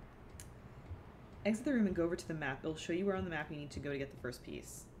exit the room and go over to the map. It'll show you where on the map you need to go to get the first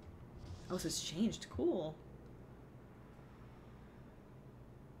piece. Oh, so it's changed. Cool.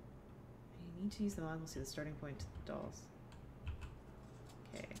 You need to use the model to see the starting point to the dolls.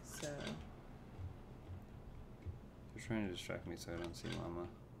 Okay, so They're trying to distract me so I don't see Mama.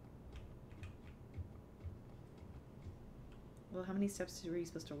 well, how many steps were you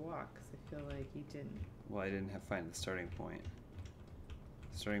supposed to walk? 'Cause I feel like you didn't. Well, I didn't have find the starting point.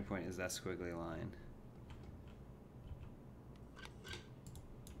 The starting point is that squiggly line.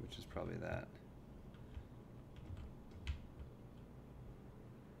 Which is probably that.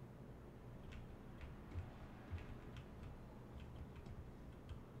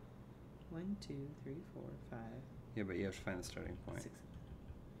 One, two, three, four, 5, Yeah, but you have to find the starting point. 6.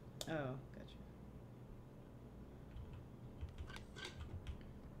 Oh, gotcha.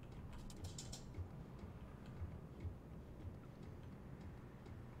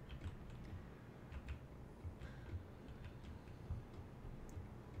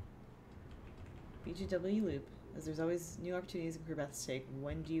 BGW loop. As there's always new opportunities and career paths to take,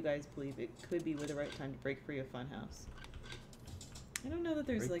 when do you guys believe it could be the right time to break free of Funhouse? I don't know that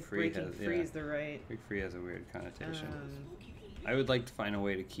there's Break like free breaking has- free yeah. is the right. Break free has a weird connotation. Um, I would like to find a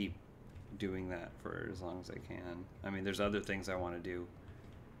way to keep doing that for as long as I can. I mean, there's other things I want to do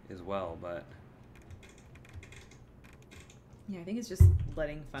as well, but yeah, I think it's just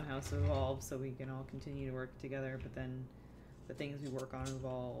letting Funhouse evolve so we can all continue to work together, but then the things we work on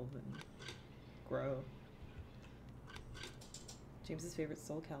evolve and grow. James's favorite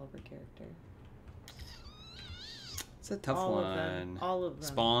Soul Calibur character. it's a tough All one. of them. All of them.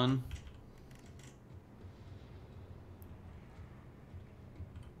 Spawn.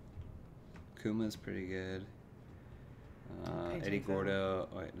 Kuma's pretty good. Okay, Eddie James, Gordo.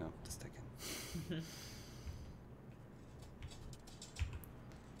 Oh wait, no, just a second.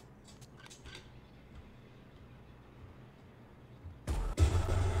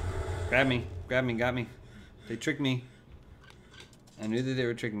 Grab me, got me. They tricked me. I knew that they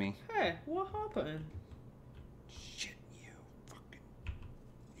were tricking me. Hey, what happened? Shit,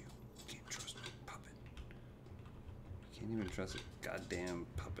 you can't trust no puppet. You can't even trust a goddamn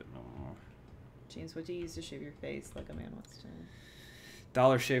puppet no more. James, what do you use to shave your face like a man wants to?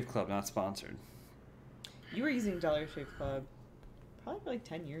 Dollar Shave Club, not sponsored. You were using Dollar Shave Club probably for like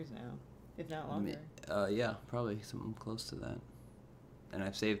 10 years now, if not longer. Yeah, probably something close to that. And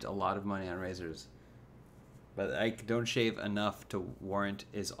I've saved a lot of money on razors. But I don't shave enough to warrant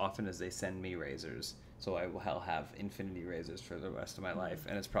as often as they send me razors. So I will have infinity razors for the rest of my life.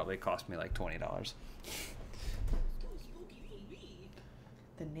 And it's probably cost me like $20.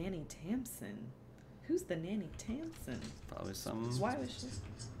 The Nanny Tamsin. Who's the Nanny Tamsin? Probably some Why was she? I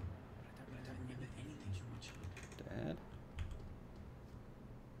don't remember anything from my childhood. dad.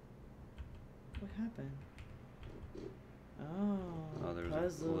 What happened? Oh, Oh, there was a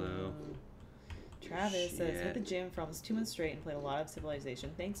puzzle. clue. Travis says, hit Shit. the gym for almost 2 months straight and played a lot of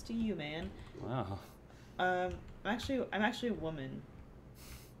Civilization. Thanks to you, man. Wow. I'm actually a woman.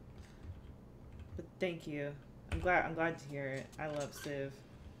 But thank you. I'm glad to hear it. I love Civ.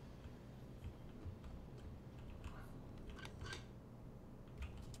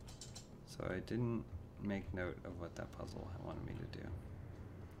 So I didn't make note of what that puzzle wanted me to do.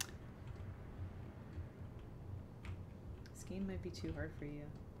 This game might be too hard for you.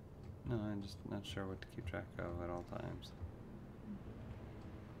 No, I'm just not sure what to keep track of at all times.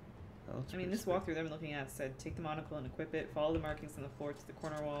 That looks I mean, pretty this sweet. walkthrough that I'm looking at said, take the monocle and equip it, follow the markings on the floor to the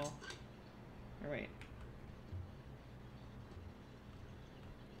corner wall. Or wait.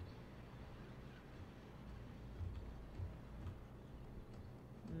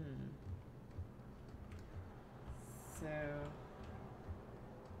 So...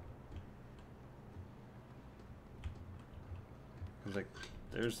 Cause like,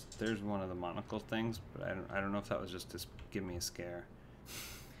 there's one of the monocle things, but I don't know if that was just to give me a scare.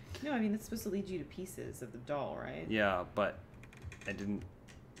 No, I mean, it's supposed to lead you to pieces of the doll, right? Yeah, but I didn't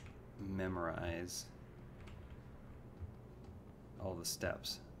memorize all the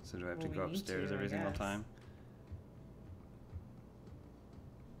steps. So do I have to Well, go we need upstairs to, I every single guess. time?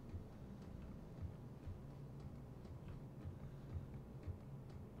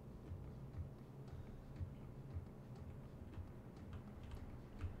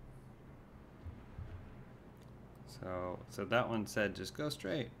 So that one said just go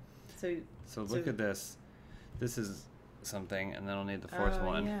straight. So look at this. This is something, and then I'll need the fourth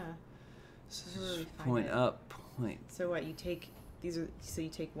one. Yeah. So This is where we find point it. up, point. So what, you take, these are, so you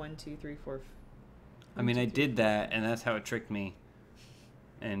take 1, 2, 3, 4. I mean, I did that, and that's how it tricked me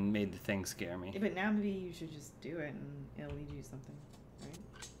and made the thing scare me. Yeah, but now maybe you should just do it and it'll lead you to something, right?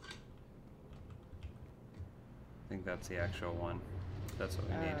 I think that's the actual one. That's what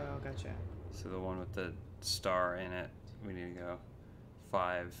we need. Oh, gotcha. So the one with the star in it, we need to go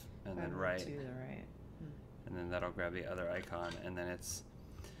 5 and then right. To the right. And then that'll grab the other icon, and then it's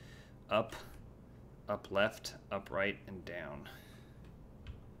up, up left, up right, and down.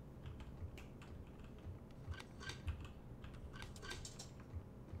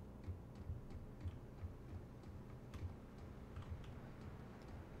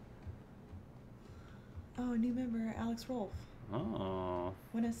 Oh, new member, Alex Rolfe. Oh.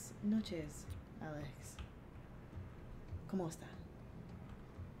 Buenas noches, Alex. ¿Cómo está?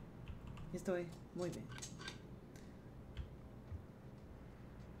 Estoy muy bien.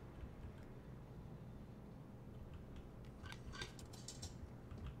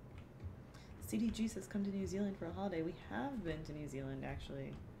 CDG says come to New Zealand for a holiday. We have been to New Zealand,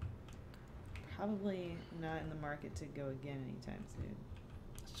 actually. Probably not in the market to go again anytime soon.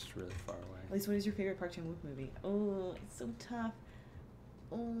 It's just really far away. At least, what is your favorite Park Chan-wook movie? Oh, it's so tough.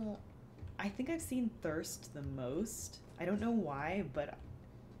 Oh, I think I've seen Thirst the most. I don't know why, but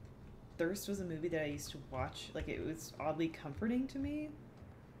Thirst was a movie that I used to watch. Like, it was oddly comforting to me.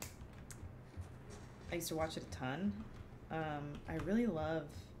 I used to watch it a ton. I really love...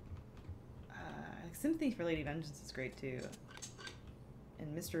 Sympathy for Lady Vengeance is great, too.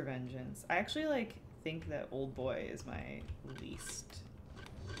 And Mr. Vengeance. I actually, like, think that Old Boy is my least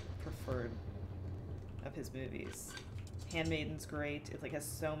preferred of his movies. Handmaiden's great. It like has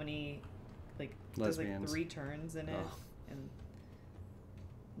so many like there's like Lesbians. 3 turns in it. Oh. And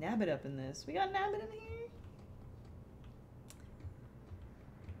Nabbit up in this. We got Nabbit in here.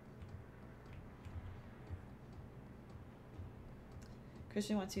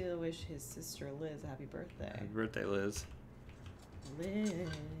 Christian wants you to wish his sister Liz a happy birthday. Happy birthday, Liz. Liz,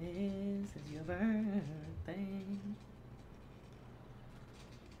 it's your birthday.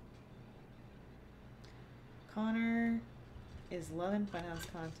 Connor is loving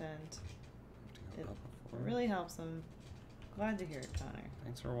Funhouse content. Have to go It up before. really helps him. Glad to hear it, Connor.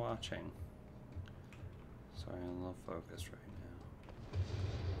 Thanks for watching. Sorry, I'm a little focused right now.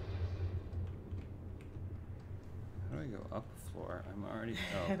 How do I go up a floor? I'm already.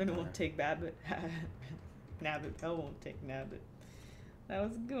 Oh, Heaven there. won't take Babbit. Nabbit. Hell won't take Nabbit. That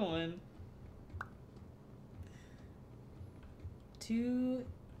was a good one.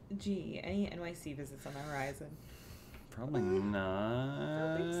 2G. Any NYC visits on the horizon? Probably I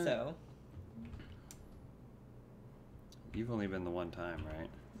not. don't think so. You've only been the one time, right?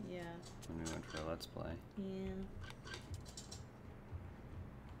 Yeah. When we went for a Let's Play. Yeah.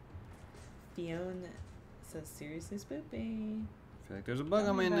 Fiona says, seriously spoopy. I feel like there's a bug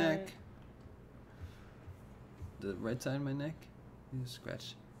Tell on me my about neck. it. The right side of my neck? You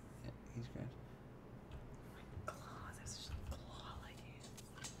scratch. Yeah, he scratched. Claws, that's just a claw like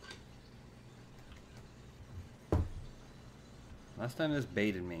it. Last time this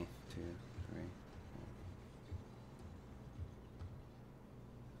baited me. 2, 3.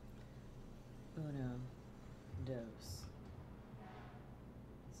 Uno, dos.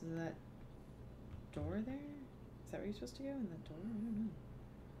 So that door there? Is that where you're supposed to go? In the door? I don't know.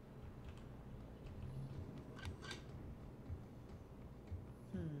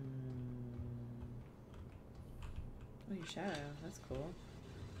 Oh, your shadow. That's cool.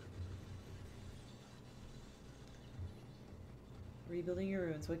 Rebuilding your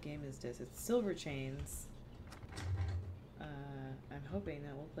ruins. What game is this? It's Silver Chains. I'm hoping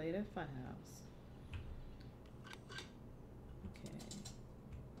that we'll play it at Funhouse. Okay.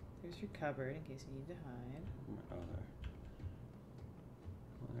 There's your cupboard in case you need to hide. Oh, there.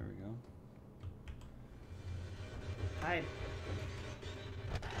 Well, there we go. Hide.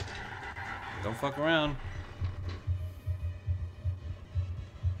 Don't fuck around.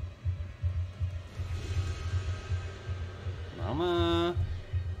 Mama,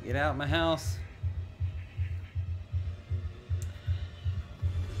 get out my house.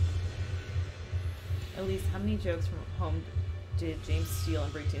 At least, how many jokes from home did James steal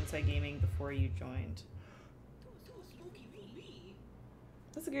and bring to Inside Gaming before you joined?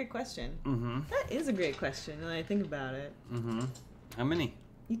 That's a great question. Mm-hmm. That is a great question, when I think about it. Mm-hmm. How many?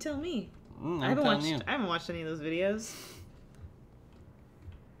 You tell me. I'm I haven't telling watched. you. I haven't watched any of those videos.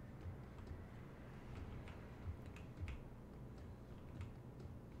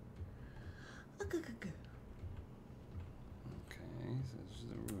 Okay, so this is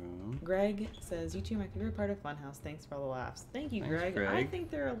the room. Greg says, "You two are my favorite part of Funhouse. Thanks for all the laughs." Thank you, Thanks, Greg. I Greg. think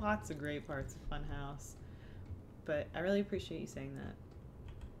there are lots of great parts of Funhouse, but I really appreciate you saying that.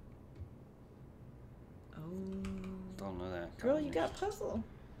 Oh, Don't know that. girl, you combination. got puzzle.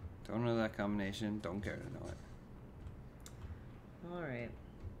 Don't know that combination. Don't care to know it. All right.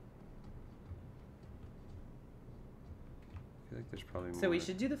 I feel like there's probably more. So we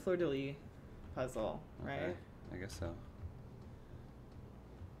should do the fleur de lis puzzle, Okay, right? I guess so.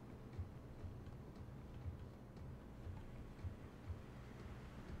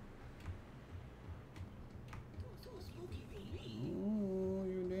 Ooh,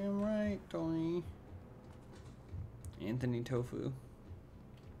 you're damn right, Tony. Anthony Tofu.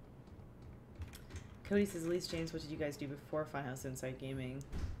 Cody says, "Elise James, what did you guys do before Funhouse Inside Gaming?"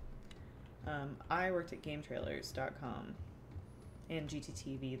 I worked at GameTrailers.com and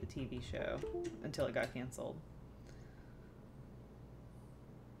GTTV, the TV show, until it got canceled.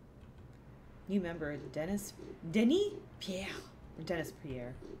 You remember Denis Pierre, or Dennis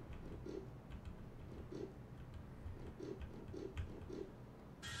Pierre?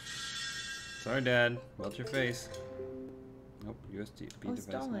 Sorry, Dad. Melt your face. Nope, USB Oh, device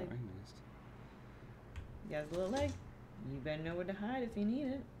not Starlight. recognized. You got a little leg. You better know where to hide if you need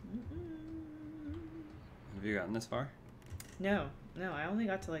it. Mm-mm. Have you gotten this far? No, I only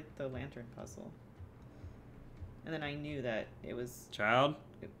got to like the lantern puzzle, and then I knew that it was. Child,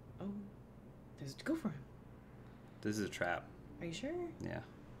 Oh, go for him. this is a trap. Are you sure? Yeah.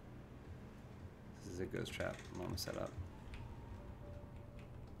 This is a ghost trap Mama set up.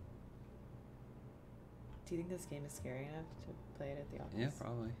 Do you think this game is scary enough to play it at the office? Yeah,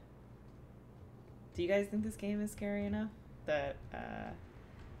 probably. Do you guys think this game is scary enough that I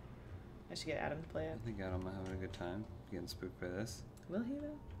should get Adam to play it? I think Adam might having a good time getting spooked by this. Will he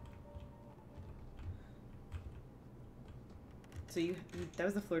though? So you that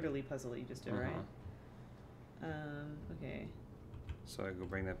was the fleur de lis puzzle that you just did, right? Okay. So I go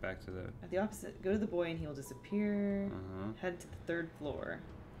bring that back to the. At the opposite, go to the boy and he will disappear. Head to the third floor.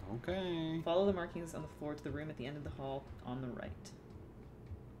 Okay. Follow the markings on the floor to the room at the end of the hall on the right.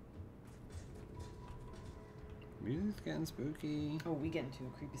 Music's getting spooky. Oh, we get into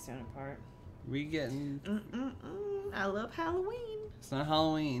a creepy sounding part. We getting. I love Halloween. It's not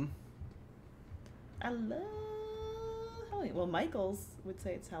Halloween. I love Halloween. Well, Michael's would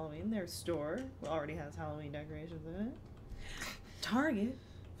say it's Halloween. Their store already has Halloween decorations in it. Target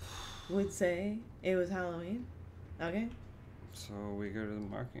would say it was Halloween. Okay. So we go to the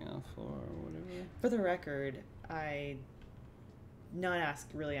marking on the floor or whatever. For the record, I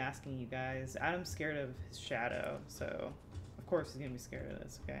really asking you guys. Adam's scared of his shadow, so of course he's gonna be scared of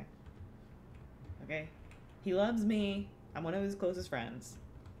this. Okay. Okay. He loves me. I'm one of his closest friends,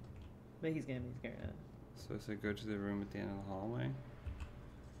 but he's gonna be scared of it. So I said go to the room at the end of the hallway.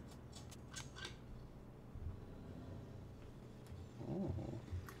 Oh.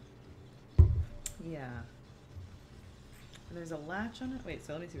 Yeah. And there's a latch on it. Wait,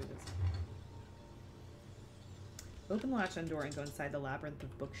 so let me see what this is. Open the latch on door and go inside the labyrinth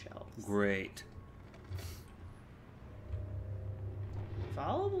of bookshelves. Great.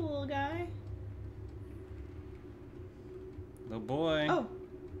 Follow the little guy. Little boy. Oh.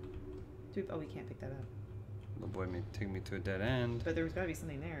 Oh, we can't pick that up. Little boy may take me to a dead end. But there's got to be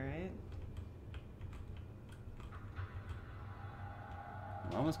something there, right?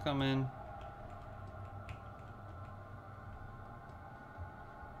 Mama's coming.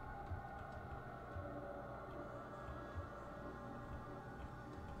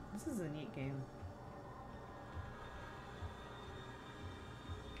 This is a neat game.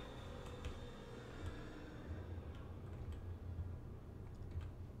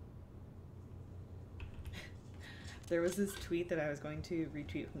 There was this tweet that I was going to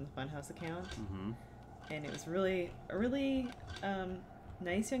retweet from the Funhouse account, and it was really a really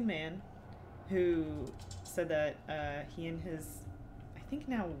nice young man who said that he and his, I think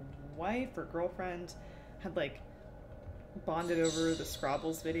now wife or girlfriend, had like bonded over the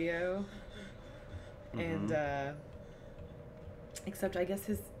Scrabbles video, and except I guess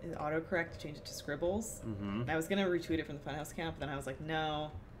his autocorrect changed it to Scribbles. And I was gonna retweet it from the Funhouse account, but then I was like,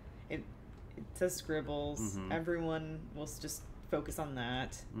 no, it says Scribbles. Everyone will just focus on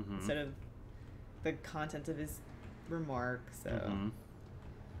that instead of the content of his remark. So,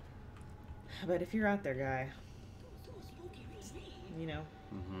 but if you're out there, guy, you know,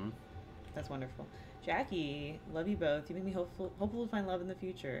 that's wonderful. Jackie, love you both. You make me hopeful to find love in the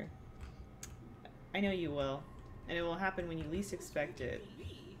future. I know you will, and it will happen when you least expect it.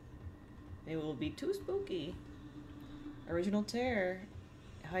 It will be too spooky. Original Terror.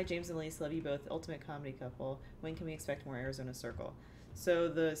 Hi, James and Lisa. Love you both. Ultimate comedy couple. When can we expect more Arizona Circle? So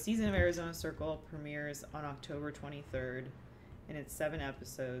the season of Arizona Circle premieres on October 23rd, and it's 7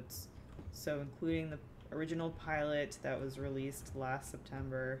 episodes. So including the original pilot that was released last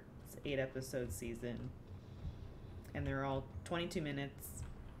September, it's 8 episode season, and they're all 22 minutes.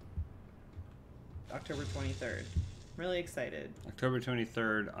 October 23rd. I'm really excited. October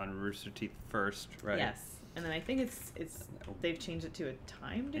 23rd on Rooster Teeth first, right? Yes. And then I think it's they've changed it to a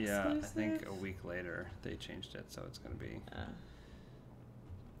timed exclusive. Yeah, I think a week later they changed it, so it's going to be...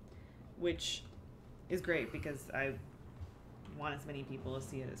 which is great because I want as many people to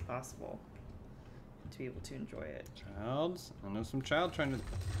see it as possible and to be able to enjoy it. Childs? I know some child trying to...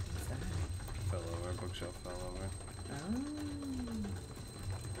 What's that? Fell over, bookshelf fell over. Oh.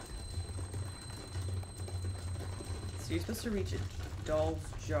 So you're supposed to reach a doll's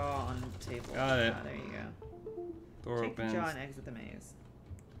jaw on the table. Got it. There you go. Door Take opens. the jaw and exit the maze.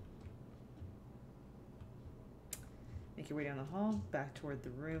 Make your way down the hall, back toward the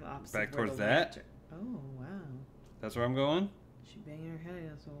room opposite. Back where towards the that? lantern- Oh, wow. That's where I'm going? She banging her head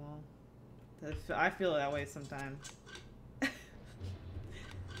against the wall. I feel that way sometimes.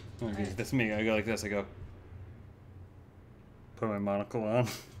 Okay, that's me. I go like this. I go... Put my monocle on.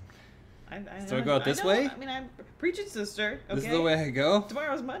 So I go out this way? I mean, I'm preaching, sister. Okay? This is the way I go?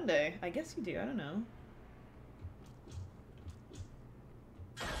 Tomorrow's Monday. I guess you do. I don't know.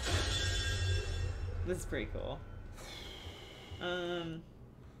 This is pretty cool.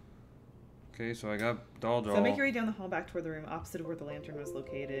 Okay, so I got doll jaw. So make your way down the hall back toward the room opposite of where the lantern was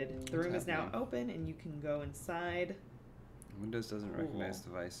located. The room is now open, and you can go inside. Windows doesn't Cool. recognize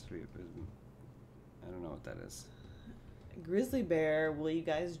device. I don't know what that is. Grizzly Bear, will you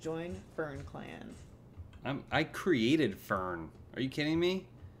guys join Fern Clan? I created Fern. Are you kidding me?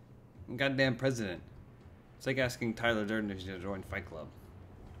 I'm goddamn president. It's like asking Tyler Durden if he's gonna join Fight Club.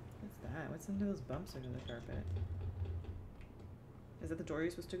 What's that? What's under those bumps under the carpet? Is that the door you're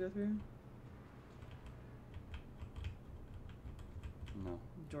supposed to go through? No.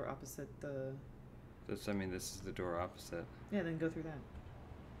 Door opposite the... This is the door opposite. Yeah, then go through that.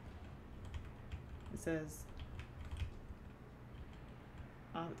 It says...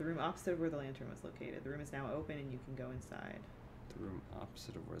 the room opposite of where the lantern was located. The room is now open and you can go inside. The room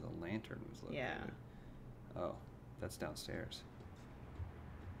opposite of where the lantern was located. Yeah. Oh, that's downstairs.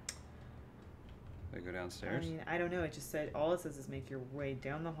 Do I go downstairs? I mean, I don't know. It just said, all it says is make your way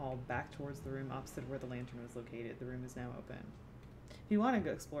down the hall back towards the room opposite of where the lantern was located. The room is now open. If you want to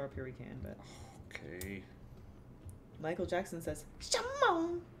go explore up here, we can, but... Okay. Michael Jackson says,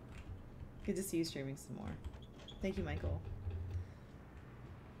 Shamon! Good to see you streaming some more. Thank you, Michael.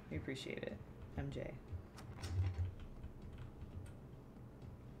 We appreciate it. MJ.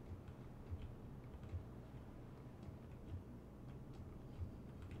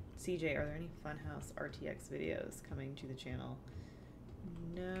 CJ, are there any Funhouse RTX videos coming to the channel?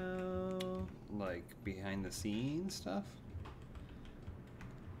 No. Like behind the scenes stuff?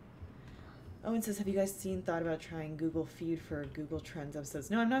 Oh, it says, have you guys thought about trying Google Feed for Google Trends episodes?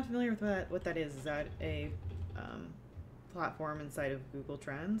 No, I'm not familiar with what that is. Is that a platform inside of Google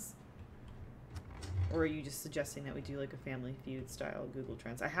Trends? Or are you just suggesting that we do like a Family Feud style Google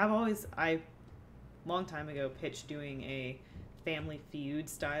Trends? Long time ago, pitched doing a Family Feud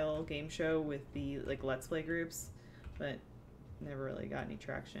style game show with the like Let's Play groups, but never really got any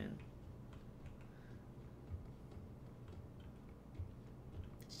traction.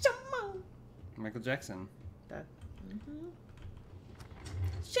 Michael Jackson. That.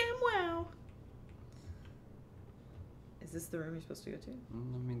 ShamWow. Is this the room you're supposed to go to?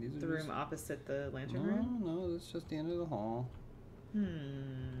 I mean, room opposite the lantern room? No, that's just the end of the hall.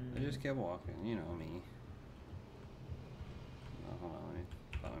 I just kept walking, you know me. Oh, hold on, let me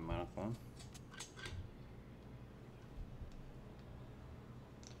put my monocle on.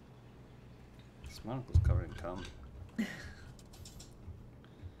 This monocle's covered in cum.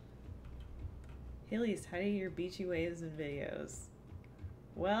 Haley's hiding your beachy waves and videos.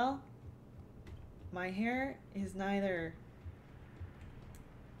 Well, my hair is neither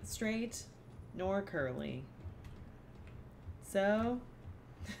straight nor curly. So,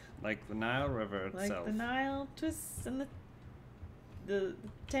 Like the Nile River itself. like the Nile twists and the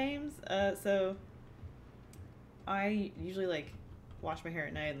Thames. So I usually like wash my hair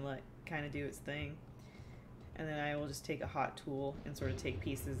at night and let kind of do its thing, and then I will just take a hot tool and sort of take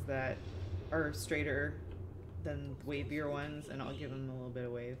pieces that are straighter than the wavier ones, and I'll give them a little bit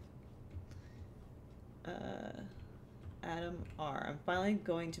of wave. Adam R. I'm finally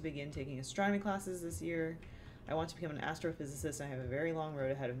going to begin taking astronomy classes this year. I want to become an astrophysicist, and I have a very long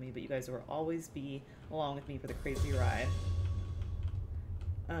road ahead of me, but you guys will always be along with me for the crazy ride.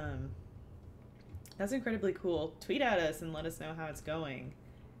 That's incredibly cool. Tweet at us and let us know how it's going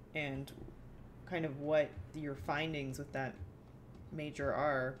and kind of what your findings with that major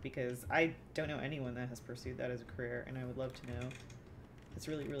are, because I don't know anyone that has pursued that as a career, and I would love to know. It's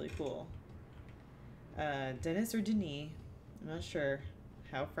really, really cool. Dennis or Denis, I'm not sure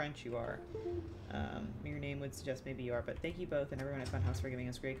how French you are. Your name would suggest maybe you are, but thank you both and everyone at Funhouse for giving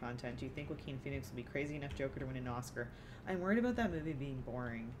us great content. Do you think Joaquin Phoenix will be crazy enough Joker to win an Oscar? I'm worried about that movie being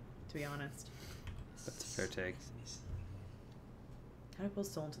boring, to be honest. That's a fair take. Catapult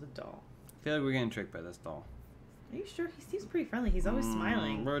stole into the doll. I feel like we're getting tricked by this doll. Are you sure? He seems pretty friendly. He's always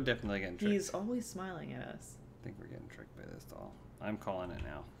smiling. We're definitely getting tricked. He's always smiling at us. I think we're getting tricked by this doll. I'm calling it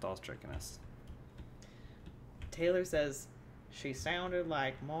now. Doll's tricking us. Taylor says, she sounded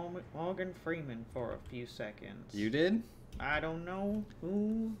like Morgan Freeman for a few seconds. You did? I don't know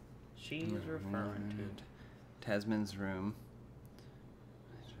who she's referring to. Tasman's room.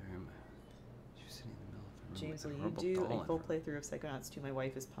 She's sitting in the middle of the room. James, with will a you horrible do doll a in full her. playthrough of Psychonauts 2? My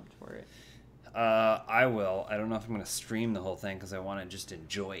wife is pumped for it. I will. I don't know if I'm going to stream the whole thing because I want to just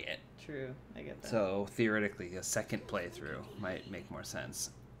enjoy it. True, I get that. So theoretically, a second playthrough might make more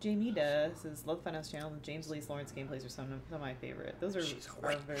sense. Jamie does says, love the Funhouse channel. James Lee's Lawrence gameplays are some of my favorite. Those are, She's a are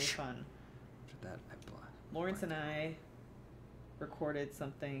witch. very fun. After that, I block. Lawrence and I recorded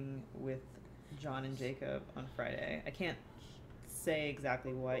something with John and Jacob on Friday. I can't say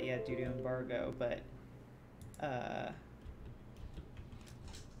exactly what yet due to embargo, but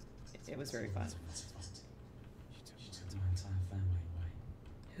it was very fun. She took my entire family away.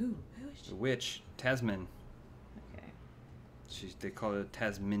 Who is she? The witch, Tasman. Okay. They call it a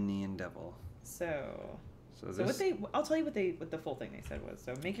Tasmanian devil. So So what I'll tell you what the full thing they said was.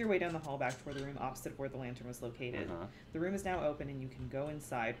 So make your way down the hall back toward the room opposite where the lantern was located. The room is now open and you can go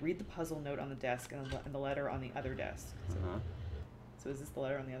inside. Read the puzzle note on the desk and the letter on the other desk. So is this the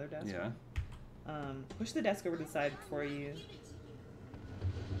letter on the other desk? Yeah. Push the desk over to the side before you.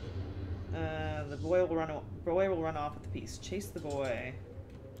 The boy will run off with the piece. Chase the boy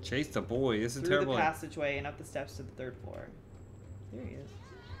Chase the boy. This is through terrible. the passageway and up the steps to the 3rd floor. There he is.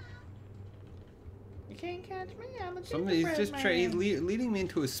 You can't catch me. I'm a Somebody's gingerbread just man. he's leading me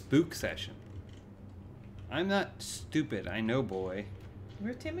into a spook session. I'm not stupid. I know, boy.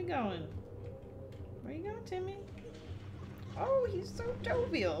 Where's Timmy going? Where you going, Timmy? Oh, he's so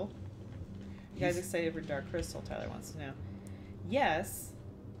jovial. You guys excited for Dark Crystal? Tyler wants to know. Yes.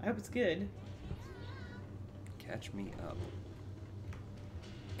 I hope it's good. Catch me up.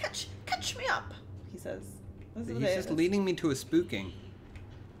 Catch me up, he says. This is He's what just it is. leading me to a spooking.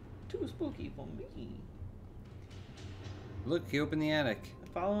 Too spooky for me. Look, he opened the attic.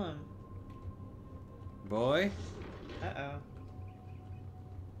 Follow him. Boy. Uh-oh.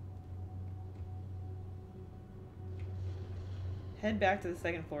 Head back to the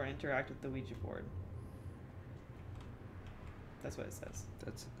 2nd floor and interact with the Ouija board. That's what it says.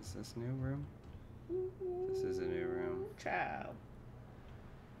 Is this a new room? This is a new room. Child.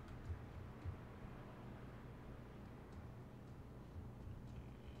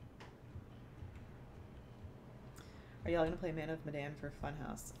 Are y'all gonna play Man of Medan for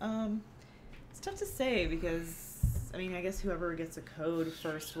Funhouse? It's tough to say because I mean I guess whoever gets a code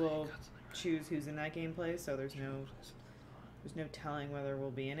first will choose who's in that gameplay. So there's no telling whether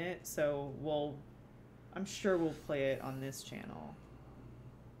we'll be in it. So I'm sure we'll play it on this channel.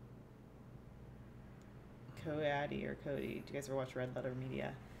 Coaddy or Cody, do you guys ever watch Red Letter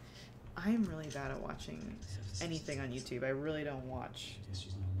Media? I'm really bad at watching anything on YouTube. I really don't watch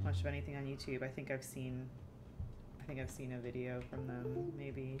much of anything on YouTube. I think I've think I've seen a video from them,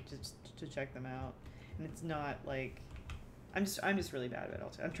 maybe just to check them out. And it's not like I'm just really bad at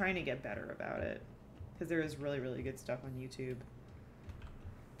it. I'm trying to get better about it because there is really, really good stuff on YouTube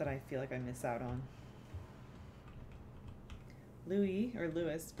that I feel like I miss out on.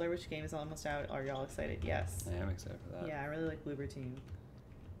 Lewis, Blair Witch game is almost out. Are y'all excited? Yes. I am excited for that. Yeah, I really like Bloober Team.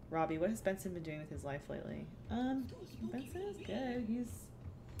 Robbie, what has Benson been doing with his life lately? Benson is good. He's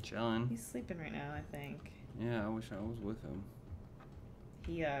Chilling. He's sleeping right now, I think. Yeah, I wish I was with him.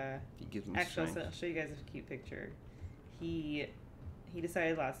 He gives me actually strength. I'll show you guys a cute picture. He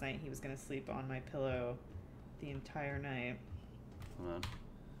decided last night he was gonna sleep on my pillow the entire night. Hold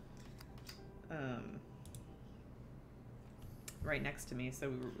on. Right next to me, so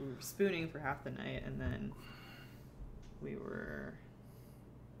we were spooning for half the night, and then we were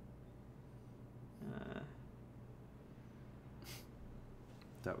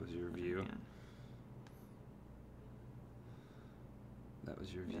That was your view. yeah. That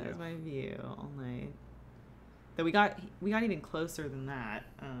was your view. That was my view all night. That we got even closer than that.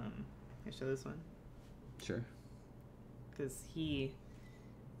 Can I show this one? Sure. Because he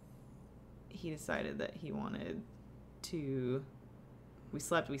decided that he wanted to. We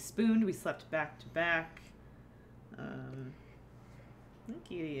spooned, we slept back to back. How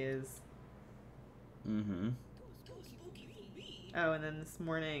cute he is. Mm-hmm. Oh, and then this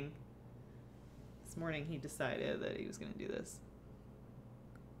morning he decided that he was gonna do this.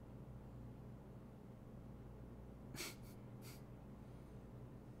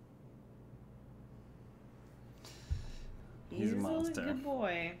 He's a monster. Good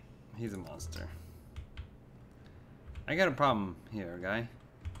boy. He's a monster. I got a problem here, guy.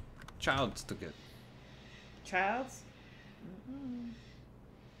 Childs took it. Childs?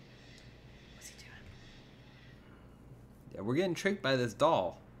 What's he doing? Yeah, we're getting tricked by this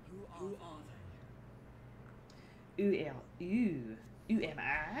doll. Who are they? Who am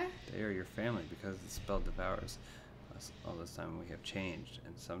I? They are your family because the spell devours us. All this time we have changed,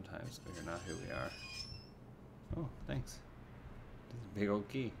 and sometimes we are not who we are. Oh, thanks. This is a big old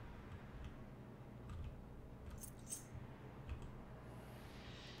key.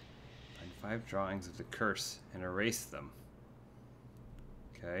 Find 5 drawings of the curse and erase them.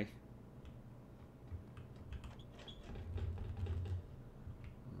 Okay.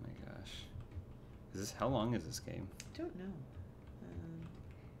 Oh my gosh. How long is this game? I don't know.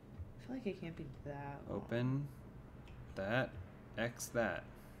 I feel like it can't be that long. Open that, X that.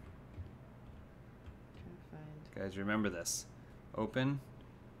 Trying to find. Guys, remember this. Open,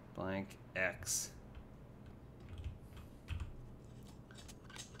 blank, X.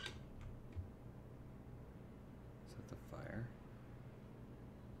 Is that the fire?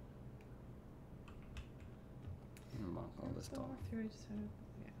 I'm gonna mock all this doll. Yeah,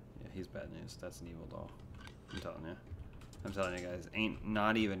 he's bad news. That's an evil doll. I'm telling you. I'm telling you guys, ain't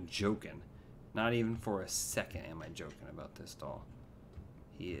not even joking. Not even for a second am I joking about this doll.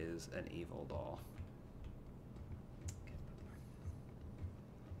 He is an evil doll.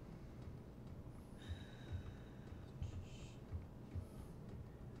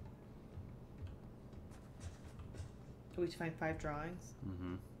 We find 5 drawings.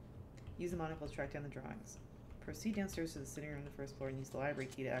 Mm-hmm. Use the monocle to track down the drawings. Proceed downstairs to the sitting room on the first floor and use the library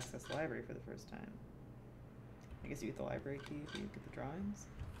key to access the library for the first time. I guess you get the library key if you get the drawings.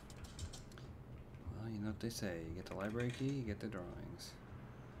 Well, you know what they say. You get the library key, you get the drawings.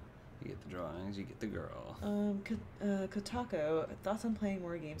 You get the drawings, you get the girl. Kotako, thoughts on playing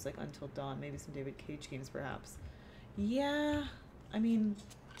more games like Until Dawn? Maybe some David Cage games, perhaps. Yeah, I mean,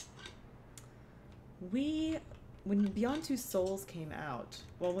 when Beyond Two Souls came out,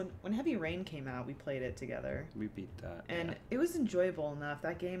 well, when Heavy Rain came out, we played it together. We beat that. And yeah. it was enjoyable enough.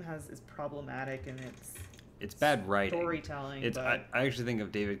 That game is problematic in It's bad writing. Storytelling. It's but I actually think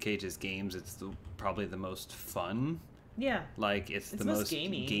of David Cage's games. It's probably the most fun. yeah, Like it's the most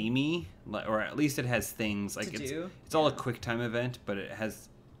gamey. Or at least it has things like to it's do. it's all a quick time event, but it has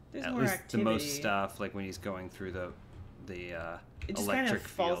There's at more least activity. the most stuff. Like when he's going through the It just electric kind of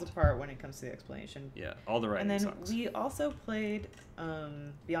falls field. apart when it comes to the explanation. Yeah, all the writing And then sucks. we also played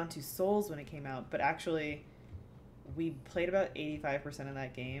Beyond Two Souls when it came out, but actually we played about 85% of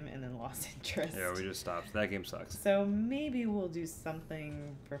that game and then lost interest. Yeah, we just stopped. That game sucks. So maybe we'll do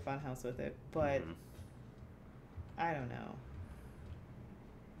something for Funhouse with it, but Mhm. I don't know.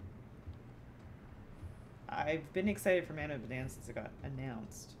 I've been excited for Man of Medan since it got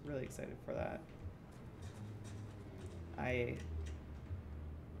announced. Really excited for that.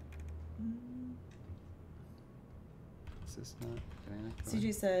 Is this not? Can I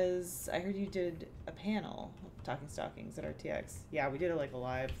CJ says, I heard you did a panel of Talking Stockings at RTX. Yeah, we did like a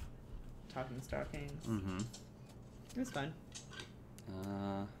live Talking Stockings. Mm-hmm. It was fun.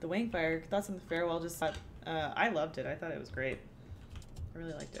 Uh, The Wang Fire, thoughts on the farewell, just thought, I loved it. I thought it was great. I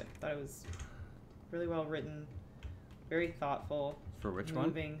really liked it. Thought it was really well written, very thoughtful. for which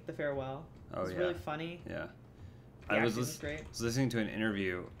moving, The Farewell. one? Oh, it was yeah. really funny. Yeah. The I acting was, was great. was listening to an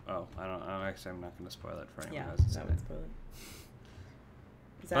interview. Oh, actually, I'm not going to spoil it for anyone Yeah, who hasn't that seen would it. spoil it.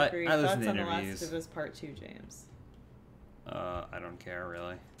 But Zachary, I listen thoughts to on The Last interviews. of Us Part 2, James? I don't care,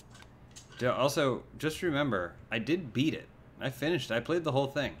 really. Also, just remember, I did beat it. I finished. I played the whole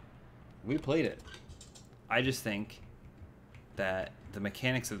thing. We played it. I just think that the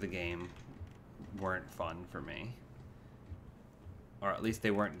mechanics of the game weren't fun for me. Or at least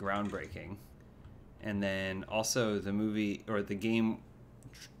they weren't groundbreaking. And then also the movie, or the game,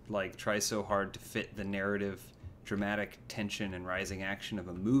 tries so hard to fit the narrative, dramatic tension, and rising action of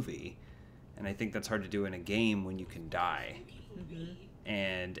a movie. And I think that's hard to do in a game when you can die. Mm-hmm.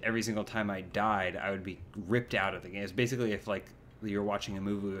 And every single time I died, I would be ripped out of the game. It's basically if you're watching a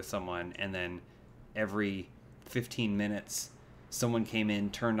movie with someone, and then every 15 minutes someone came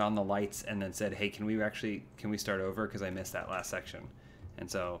in, turned on the lights, and then said, "Hey, can we start over because I missed that last section?" And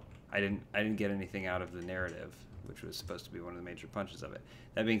so I didn't get anything out of the narrative, which was supposed to be one of the major punches of it.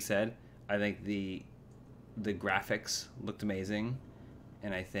 That being said, I think the graphics looked amazing,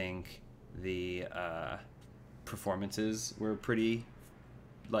 and I think the performances were pretty,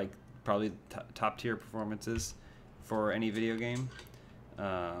 probably top tier performances for any video game.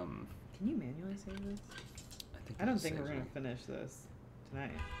 Can you manually save this? I don't think we're going to finish this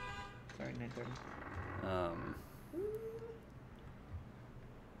tonight. Sorry, 9:30.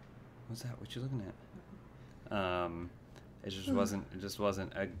 What's that? What you looking at? It just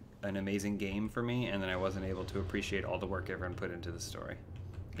wasn't an amazing game for me, and then I wasn't able to appreciate all the work everyone put into the story.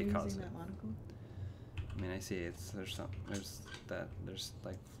 Are you Because using that monocle? I mean, I see there's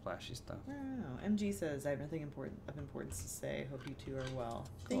flashy stuff. I don't know. MG says, I have nothing of importance to say. Hope you two are well.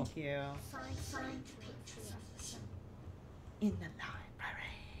 Cool. Thank you. Signed Patriot. In the library.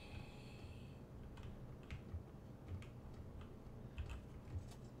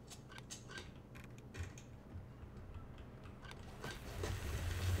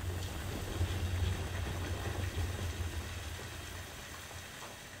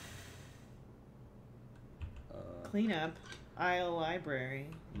 Clean up. Aisle library.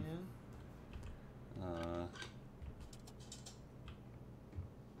 Yeah.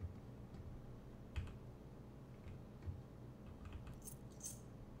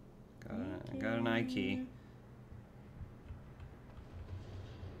 Got an eye key.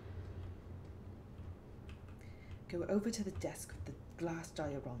 Go over to the desk with the glass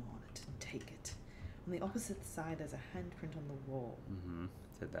diagram on it and take it. On the opposite side, there's a handprint on the wall. Mm-hmm.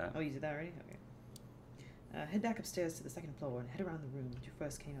 Did that. Oh, you did that already? Okay. Head back upstairs to the second floor and head around the room that you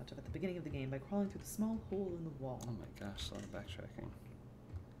first came out of at the beginning of the game by crawling through the small hole in the wall. Oh my gosh, a lot of backtracking.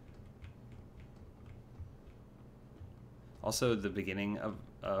 Also, the beginning of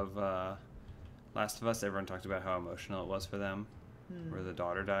Last of Us, everyone talked about how emotional it was for them, where the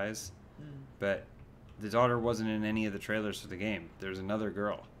daughter dies. But the daughter wasn't in any of the trailers for the game. There's another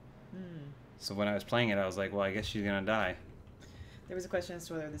girl. So when I was playing it, I was like, well, I guess she's going to die. There was a question as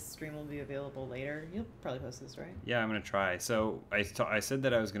to whether this stream will be available later. You'll probably post this, right? Yeah, I'm going to try. So I said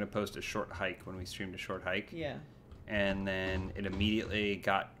that I was going to post a short hike when we streamed a short hike. Yeah. And then it immediately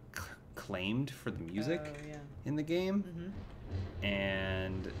got claimed for the music in the game.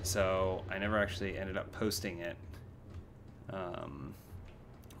 And so I never actually ended up posting it.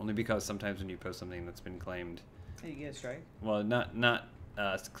 Only because sometimes when you post something that's been claimed... Oh, you get a strike? Well, not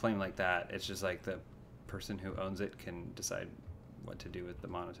claimed like that. It's just like the person who owns it can decide what to do with the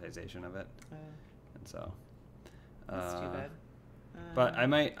monetization of it. And so... That's too bad. But I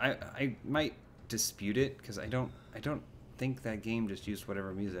might dispute it because I don't think that game just used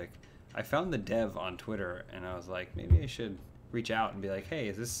whatever music. I found the dev on Twitter and I was like, maybe I should reach out and be like, hey,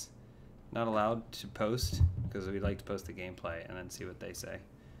 is this not allowed to post? Because we'd like to post the gameplay and then see what they say.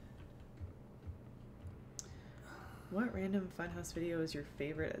 What random Funhouse video is your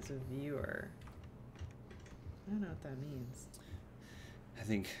favorite as a viewer? I don't know what that means. I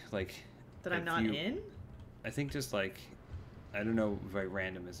think That I'm not in? I think just I don't know if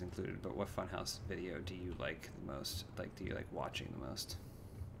random is included, but what Funhouse video do you like the most? Do you like watching the most?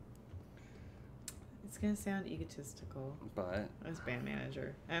 It's gonna sound egotistical. But as band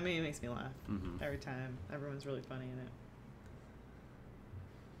manager, I mean, it makes me laugh every time. Everyone's really funny in it.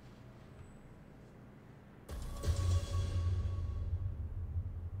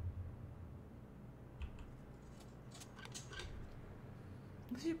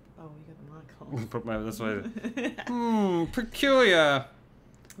 Oh, you got the monocle. Put my this way. Peculiar.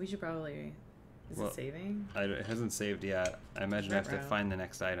 We should probably Is Well, it saving? It hasn't saved yet. I imagine I have to Ruh-roh. find the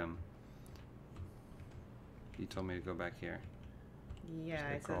next item. He told me to go back here. Yeah,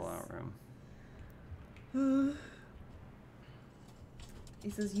 To it the call out says. room.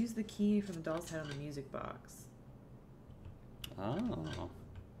 It says use the key from the doll's head on the music box. Oh.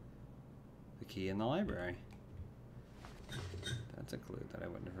 The key in the library. That's a clue that I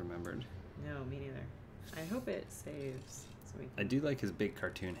wouldn't have remembered. No, me neither. I hope it saves. So we I do like his big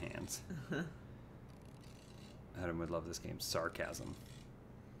cartoon hands. can... Adam would love this game. Sarcasm.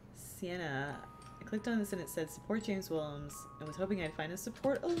 Sienna. I clicked on this and it said support James Willems and was hoping I'd find a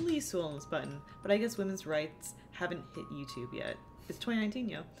support Elise Willems button, but I guess women's rights haven't hit YouTube yet. It's 2019,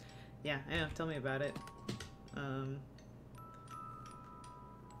 yo. Yeah, I know. Tell me about it.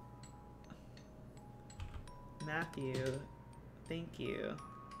 Matthew, thank you.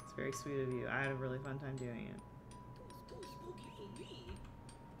 It's very sweet of you. I had a really fun time doing it.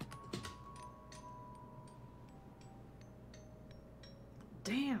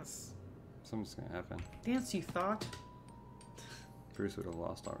 Dance! Something's gonna happen. Dance, you thought? Bruce would have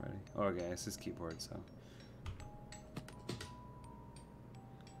lost already. Oh, okay, it's his keyboard, so.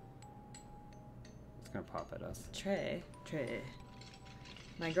 It's gonna pop at us. Trey.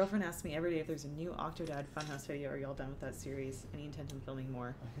 My girlfriend asks me every day if there's a new Octodad Funhouse video. Are y'all done with that series? Any intent on filming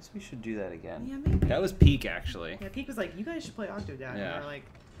more? I guess we should do that again. Yeah, maybe. That was peak, actually. Yeah, Peak was like, you guys should play Octodad. Yeah. And we were like,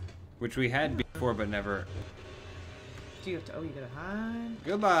 Which we had before, but never. do you have to? Oh, you gotta hide.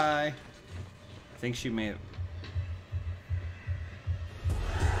 Goodbye. I think she may have.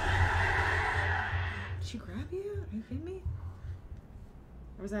 Did she grab you? Are you kidding me?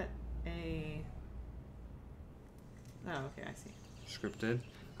 Or was that a? Oh, okay, I see. Scripted.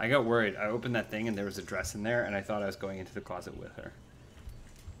 I got worried. I opened that thing and there was a dress in there, and I thought I was going into the closet with her.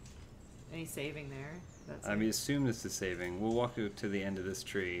 Any saving there? That's I mean, assume this is saving. We'll walk to the end of this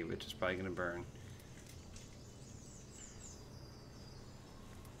tree, which is probably gonna burn.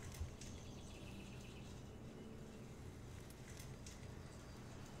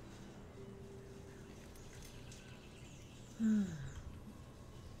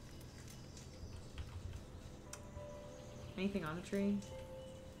 Anything on the tree?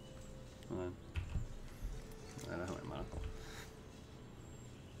 Hold on. I don't have my monocle.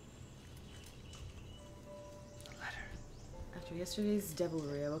 After yesterday's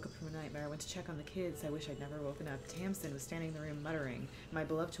devilry, I woke up from a nightmare. I went to check on the kids. I wish I'd never woken up. Tamsin was standing in the room muttering. My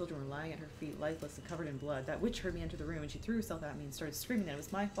beloved children were lying at her feet, lifeless and covered in blood. That witch heard me enter the room, and she threw herself at me and started screaming that it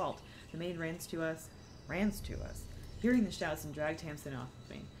was my fault. The maid ran to us, hearing the shouts, and dragged Tamsin off of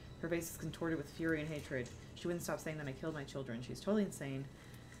me. Her face was contorted with fury and hatred. She wouldn't stop saying that I killed my children. She's totally insane.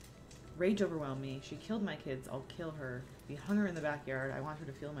 Rage overwhelmed me. She killed my kids. I'll kill her. We hung her in the backyard. I want her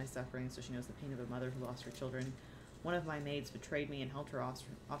to feel my suffering so she knows the pain of a mother who lost her children. One of my maids betrayed me and helped her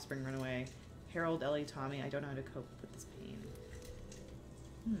offspring run away. Harold, Ellie, Tommy, I don't know how to cope with this pain.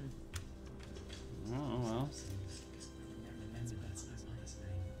 Oh, well. Remember that's his name.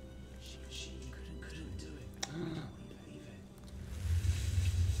 She couldn't do it. I don't believe it.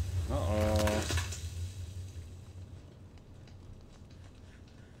 Uh-oh.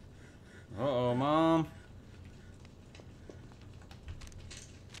 Uh-oh, Mom.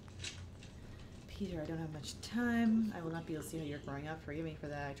 Peter, I don't have much time. I will not be able to see how you're growing up. Forgive me for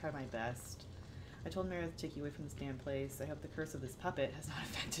that. I tried my best. I told Meredith to take you away from this damn place. I hope the curse of this puppet has not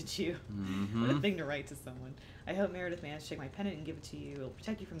affected you. What a thing to write to someone. I hope Meredith managed to take my pendant and give it to you. It will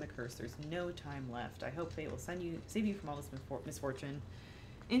protect you from the curse. There's no time left. I hope fate will save you from all this misfortune.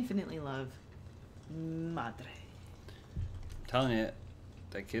 Infinitely love, Madre. I'm telling you,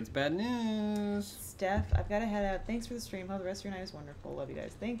 that kid's bad news. Steph, I've got to head out. Thanks for the stream. Hope the rest of your night is wonderful. Love you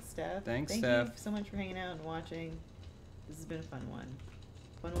guys. Thanks, Steph. Thanks, Thank Steph. you so much for hanging out and watching. This has been a fun one.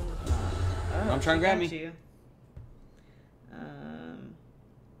 Fun one with Mom. Oh, Mom, try and she grab got me. you.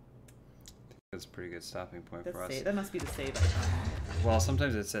 That's a pretty good stopping point That's for us. save. That must be the save icon. Well,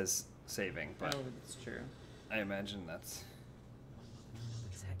 sometimes it says saving, but Oh, that's true. I imagine that's...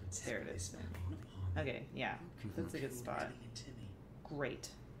 There it is. Okay, yeah. That's a good spot. Great.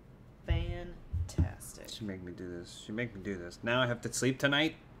 Fantastic. She make me do this. She make me do this. Now I have to sleep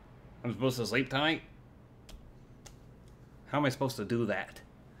tonight? I'm supposed to sleep tonight? How am I supposed to do that?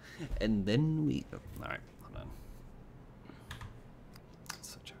 And then we... Oh, alright, hold on.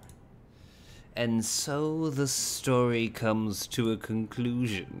 Such a... And so the story comes to a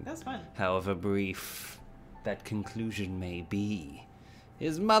conclusion. That was fun. However brief that conclusion may be.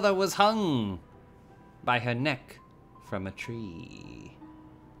 His mother was hung by her neck from a tree.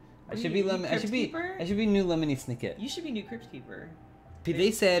 I should be Crypt I should be Keeper? I should be new Lemony Snicket. You should be new Crypt Keeper. They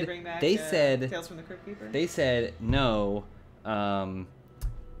said bring back, they said Tales from the Crypt Keeper. they said no.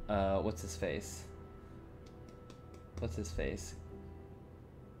 what's his face? What's his face?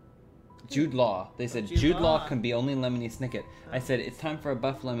 Jude Law. They said Jude Law can be only Lemony Snicket. I said it's time for a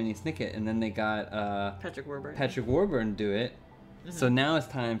buff Lemony Snicket, and then they got Patrick Warburton. Patrick Warburton do it. So now it's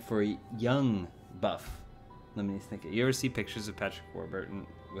time for young buff Lemony Snicket. You ever see pictures of Patrick Warburton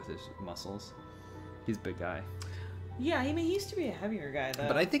with his muscles? He's a big guy. Yeah, I mean, he used to be a heavier guy, though.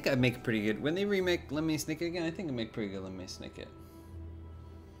 But I think I make pretty good. When they remake Lemony Snicket again, I think I make pretty good Lemony Snicket.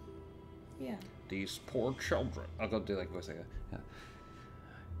 Yeah. These poor children. I'll go do like voice like that. Yeah.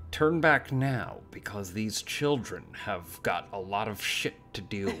 Turn back now, because these children have got a lot of shit to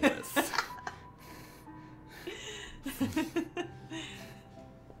deal with.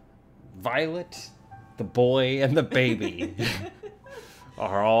 Violet, the boy, and the baby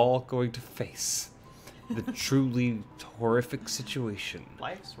are all going to face the truly horrific situation.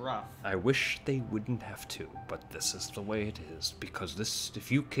 Life's rough. I wish they wouldn't have to, but this is the way it is. Because if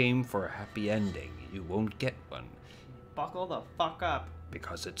you came for a happy ending, you won't get one. Buckle the fuck up.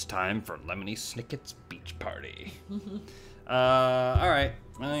 Because it's time for Lemony Snicket's beach party. Alright.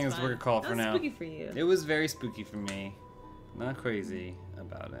 I think that's what we're call for now. Spooky for you. It was very spooky for me. Not crazy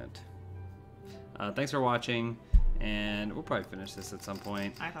about it. Thanks for watching. And we'll probably finish this at some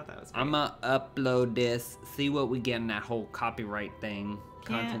point. I thought that was great. I'm gonna upload this, see what we get in that whole copyright thing.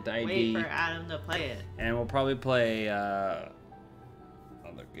 Can't Content ID. wait for Adam to play it. And we'll probably play other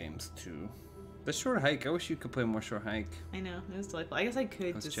games too. The Short Hike, I wish you could play more Short Hike. I know, it was delightful. I guess I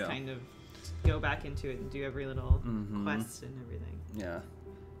could Let's just chill. kind of go back into it and do every little quest and everything. Yeah.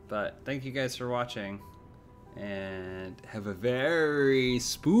 But thank you guys for watching. And have a very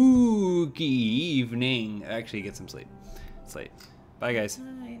spooky evening. Actually, get some sleep. It's late. Bye, guys.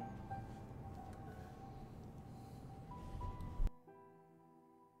 Bye.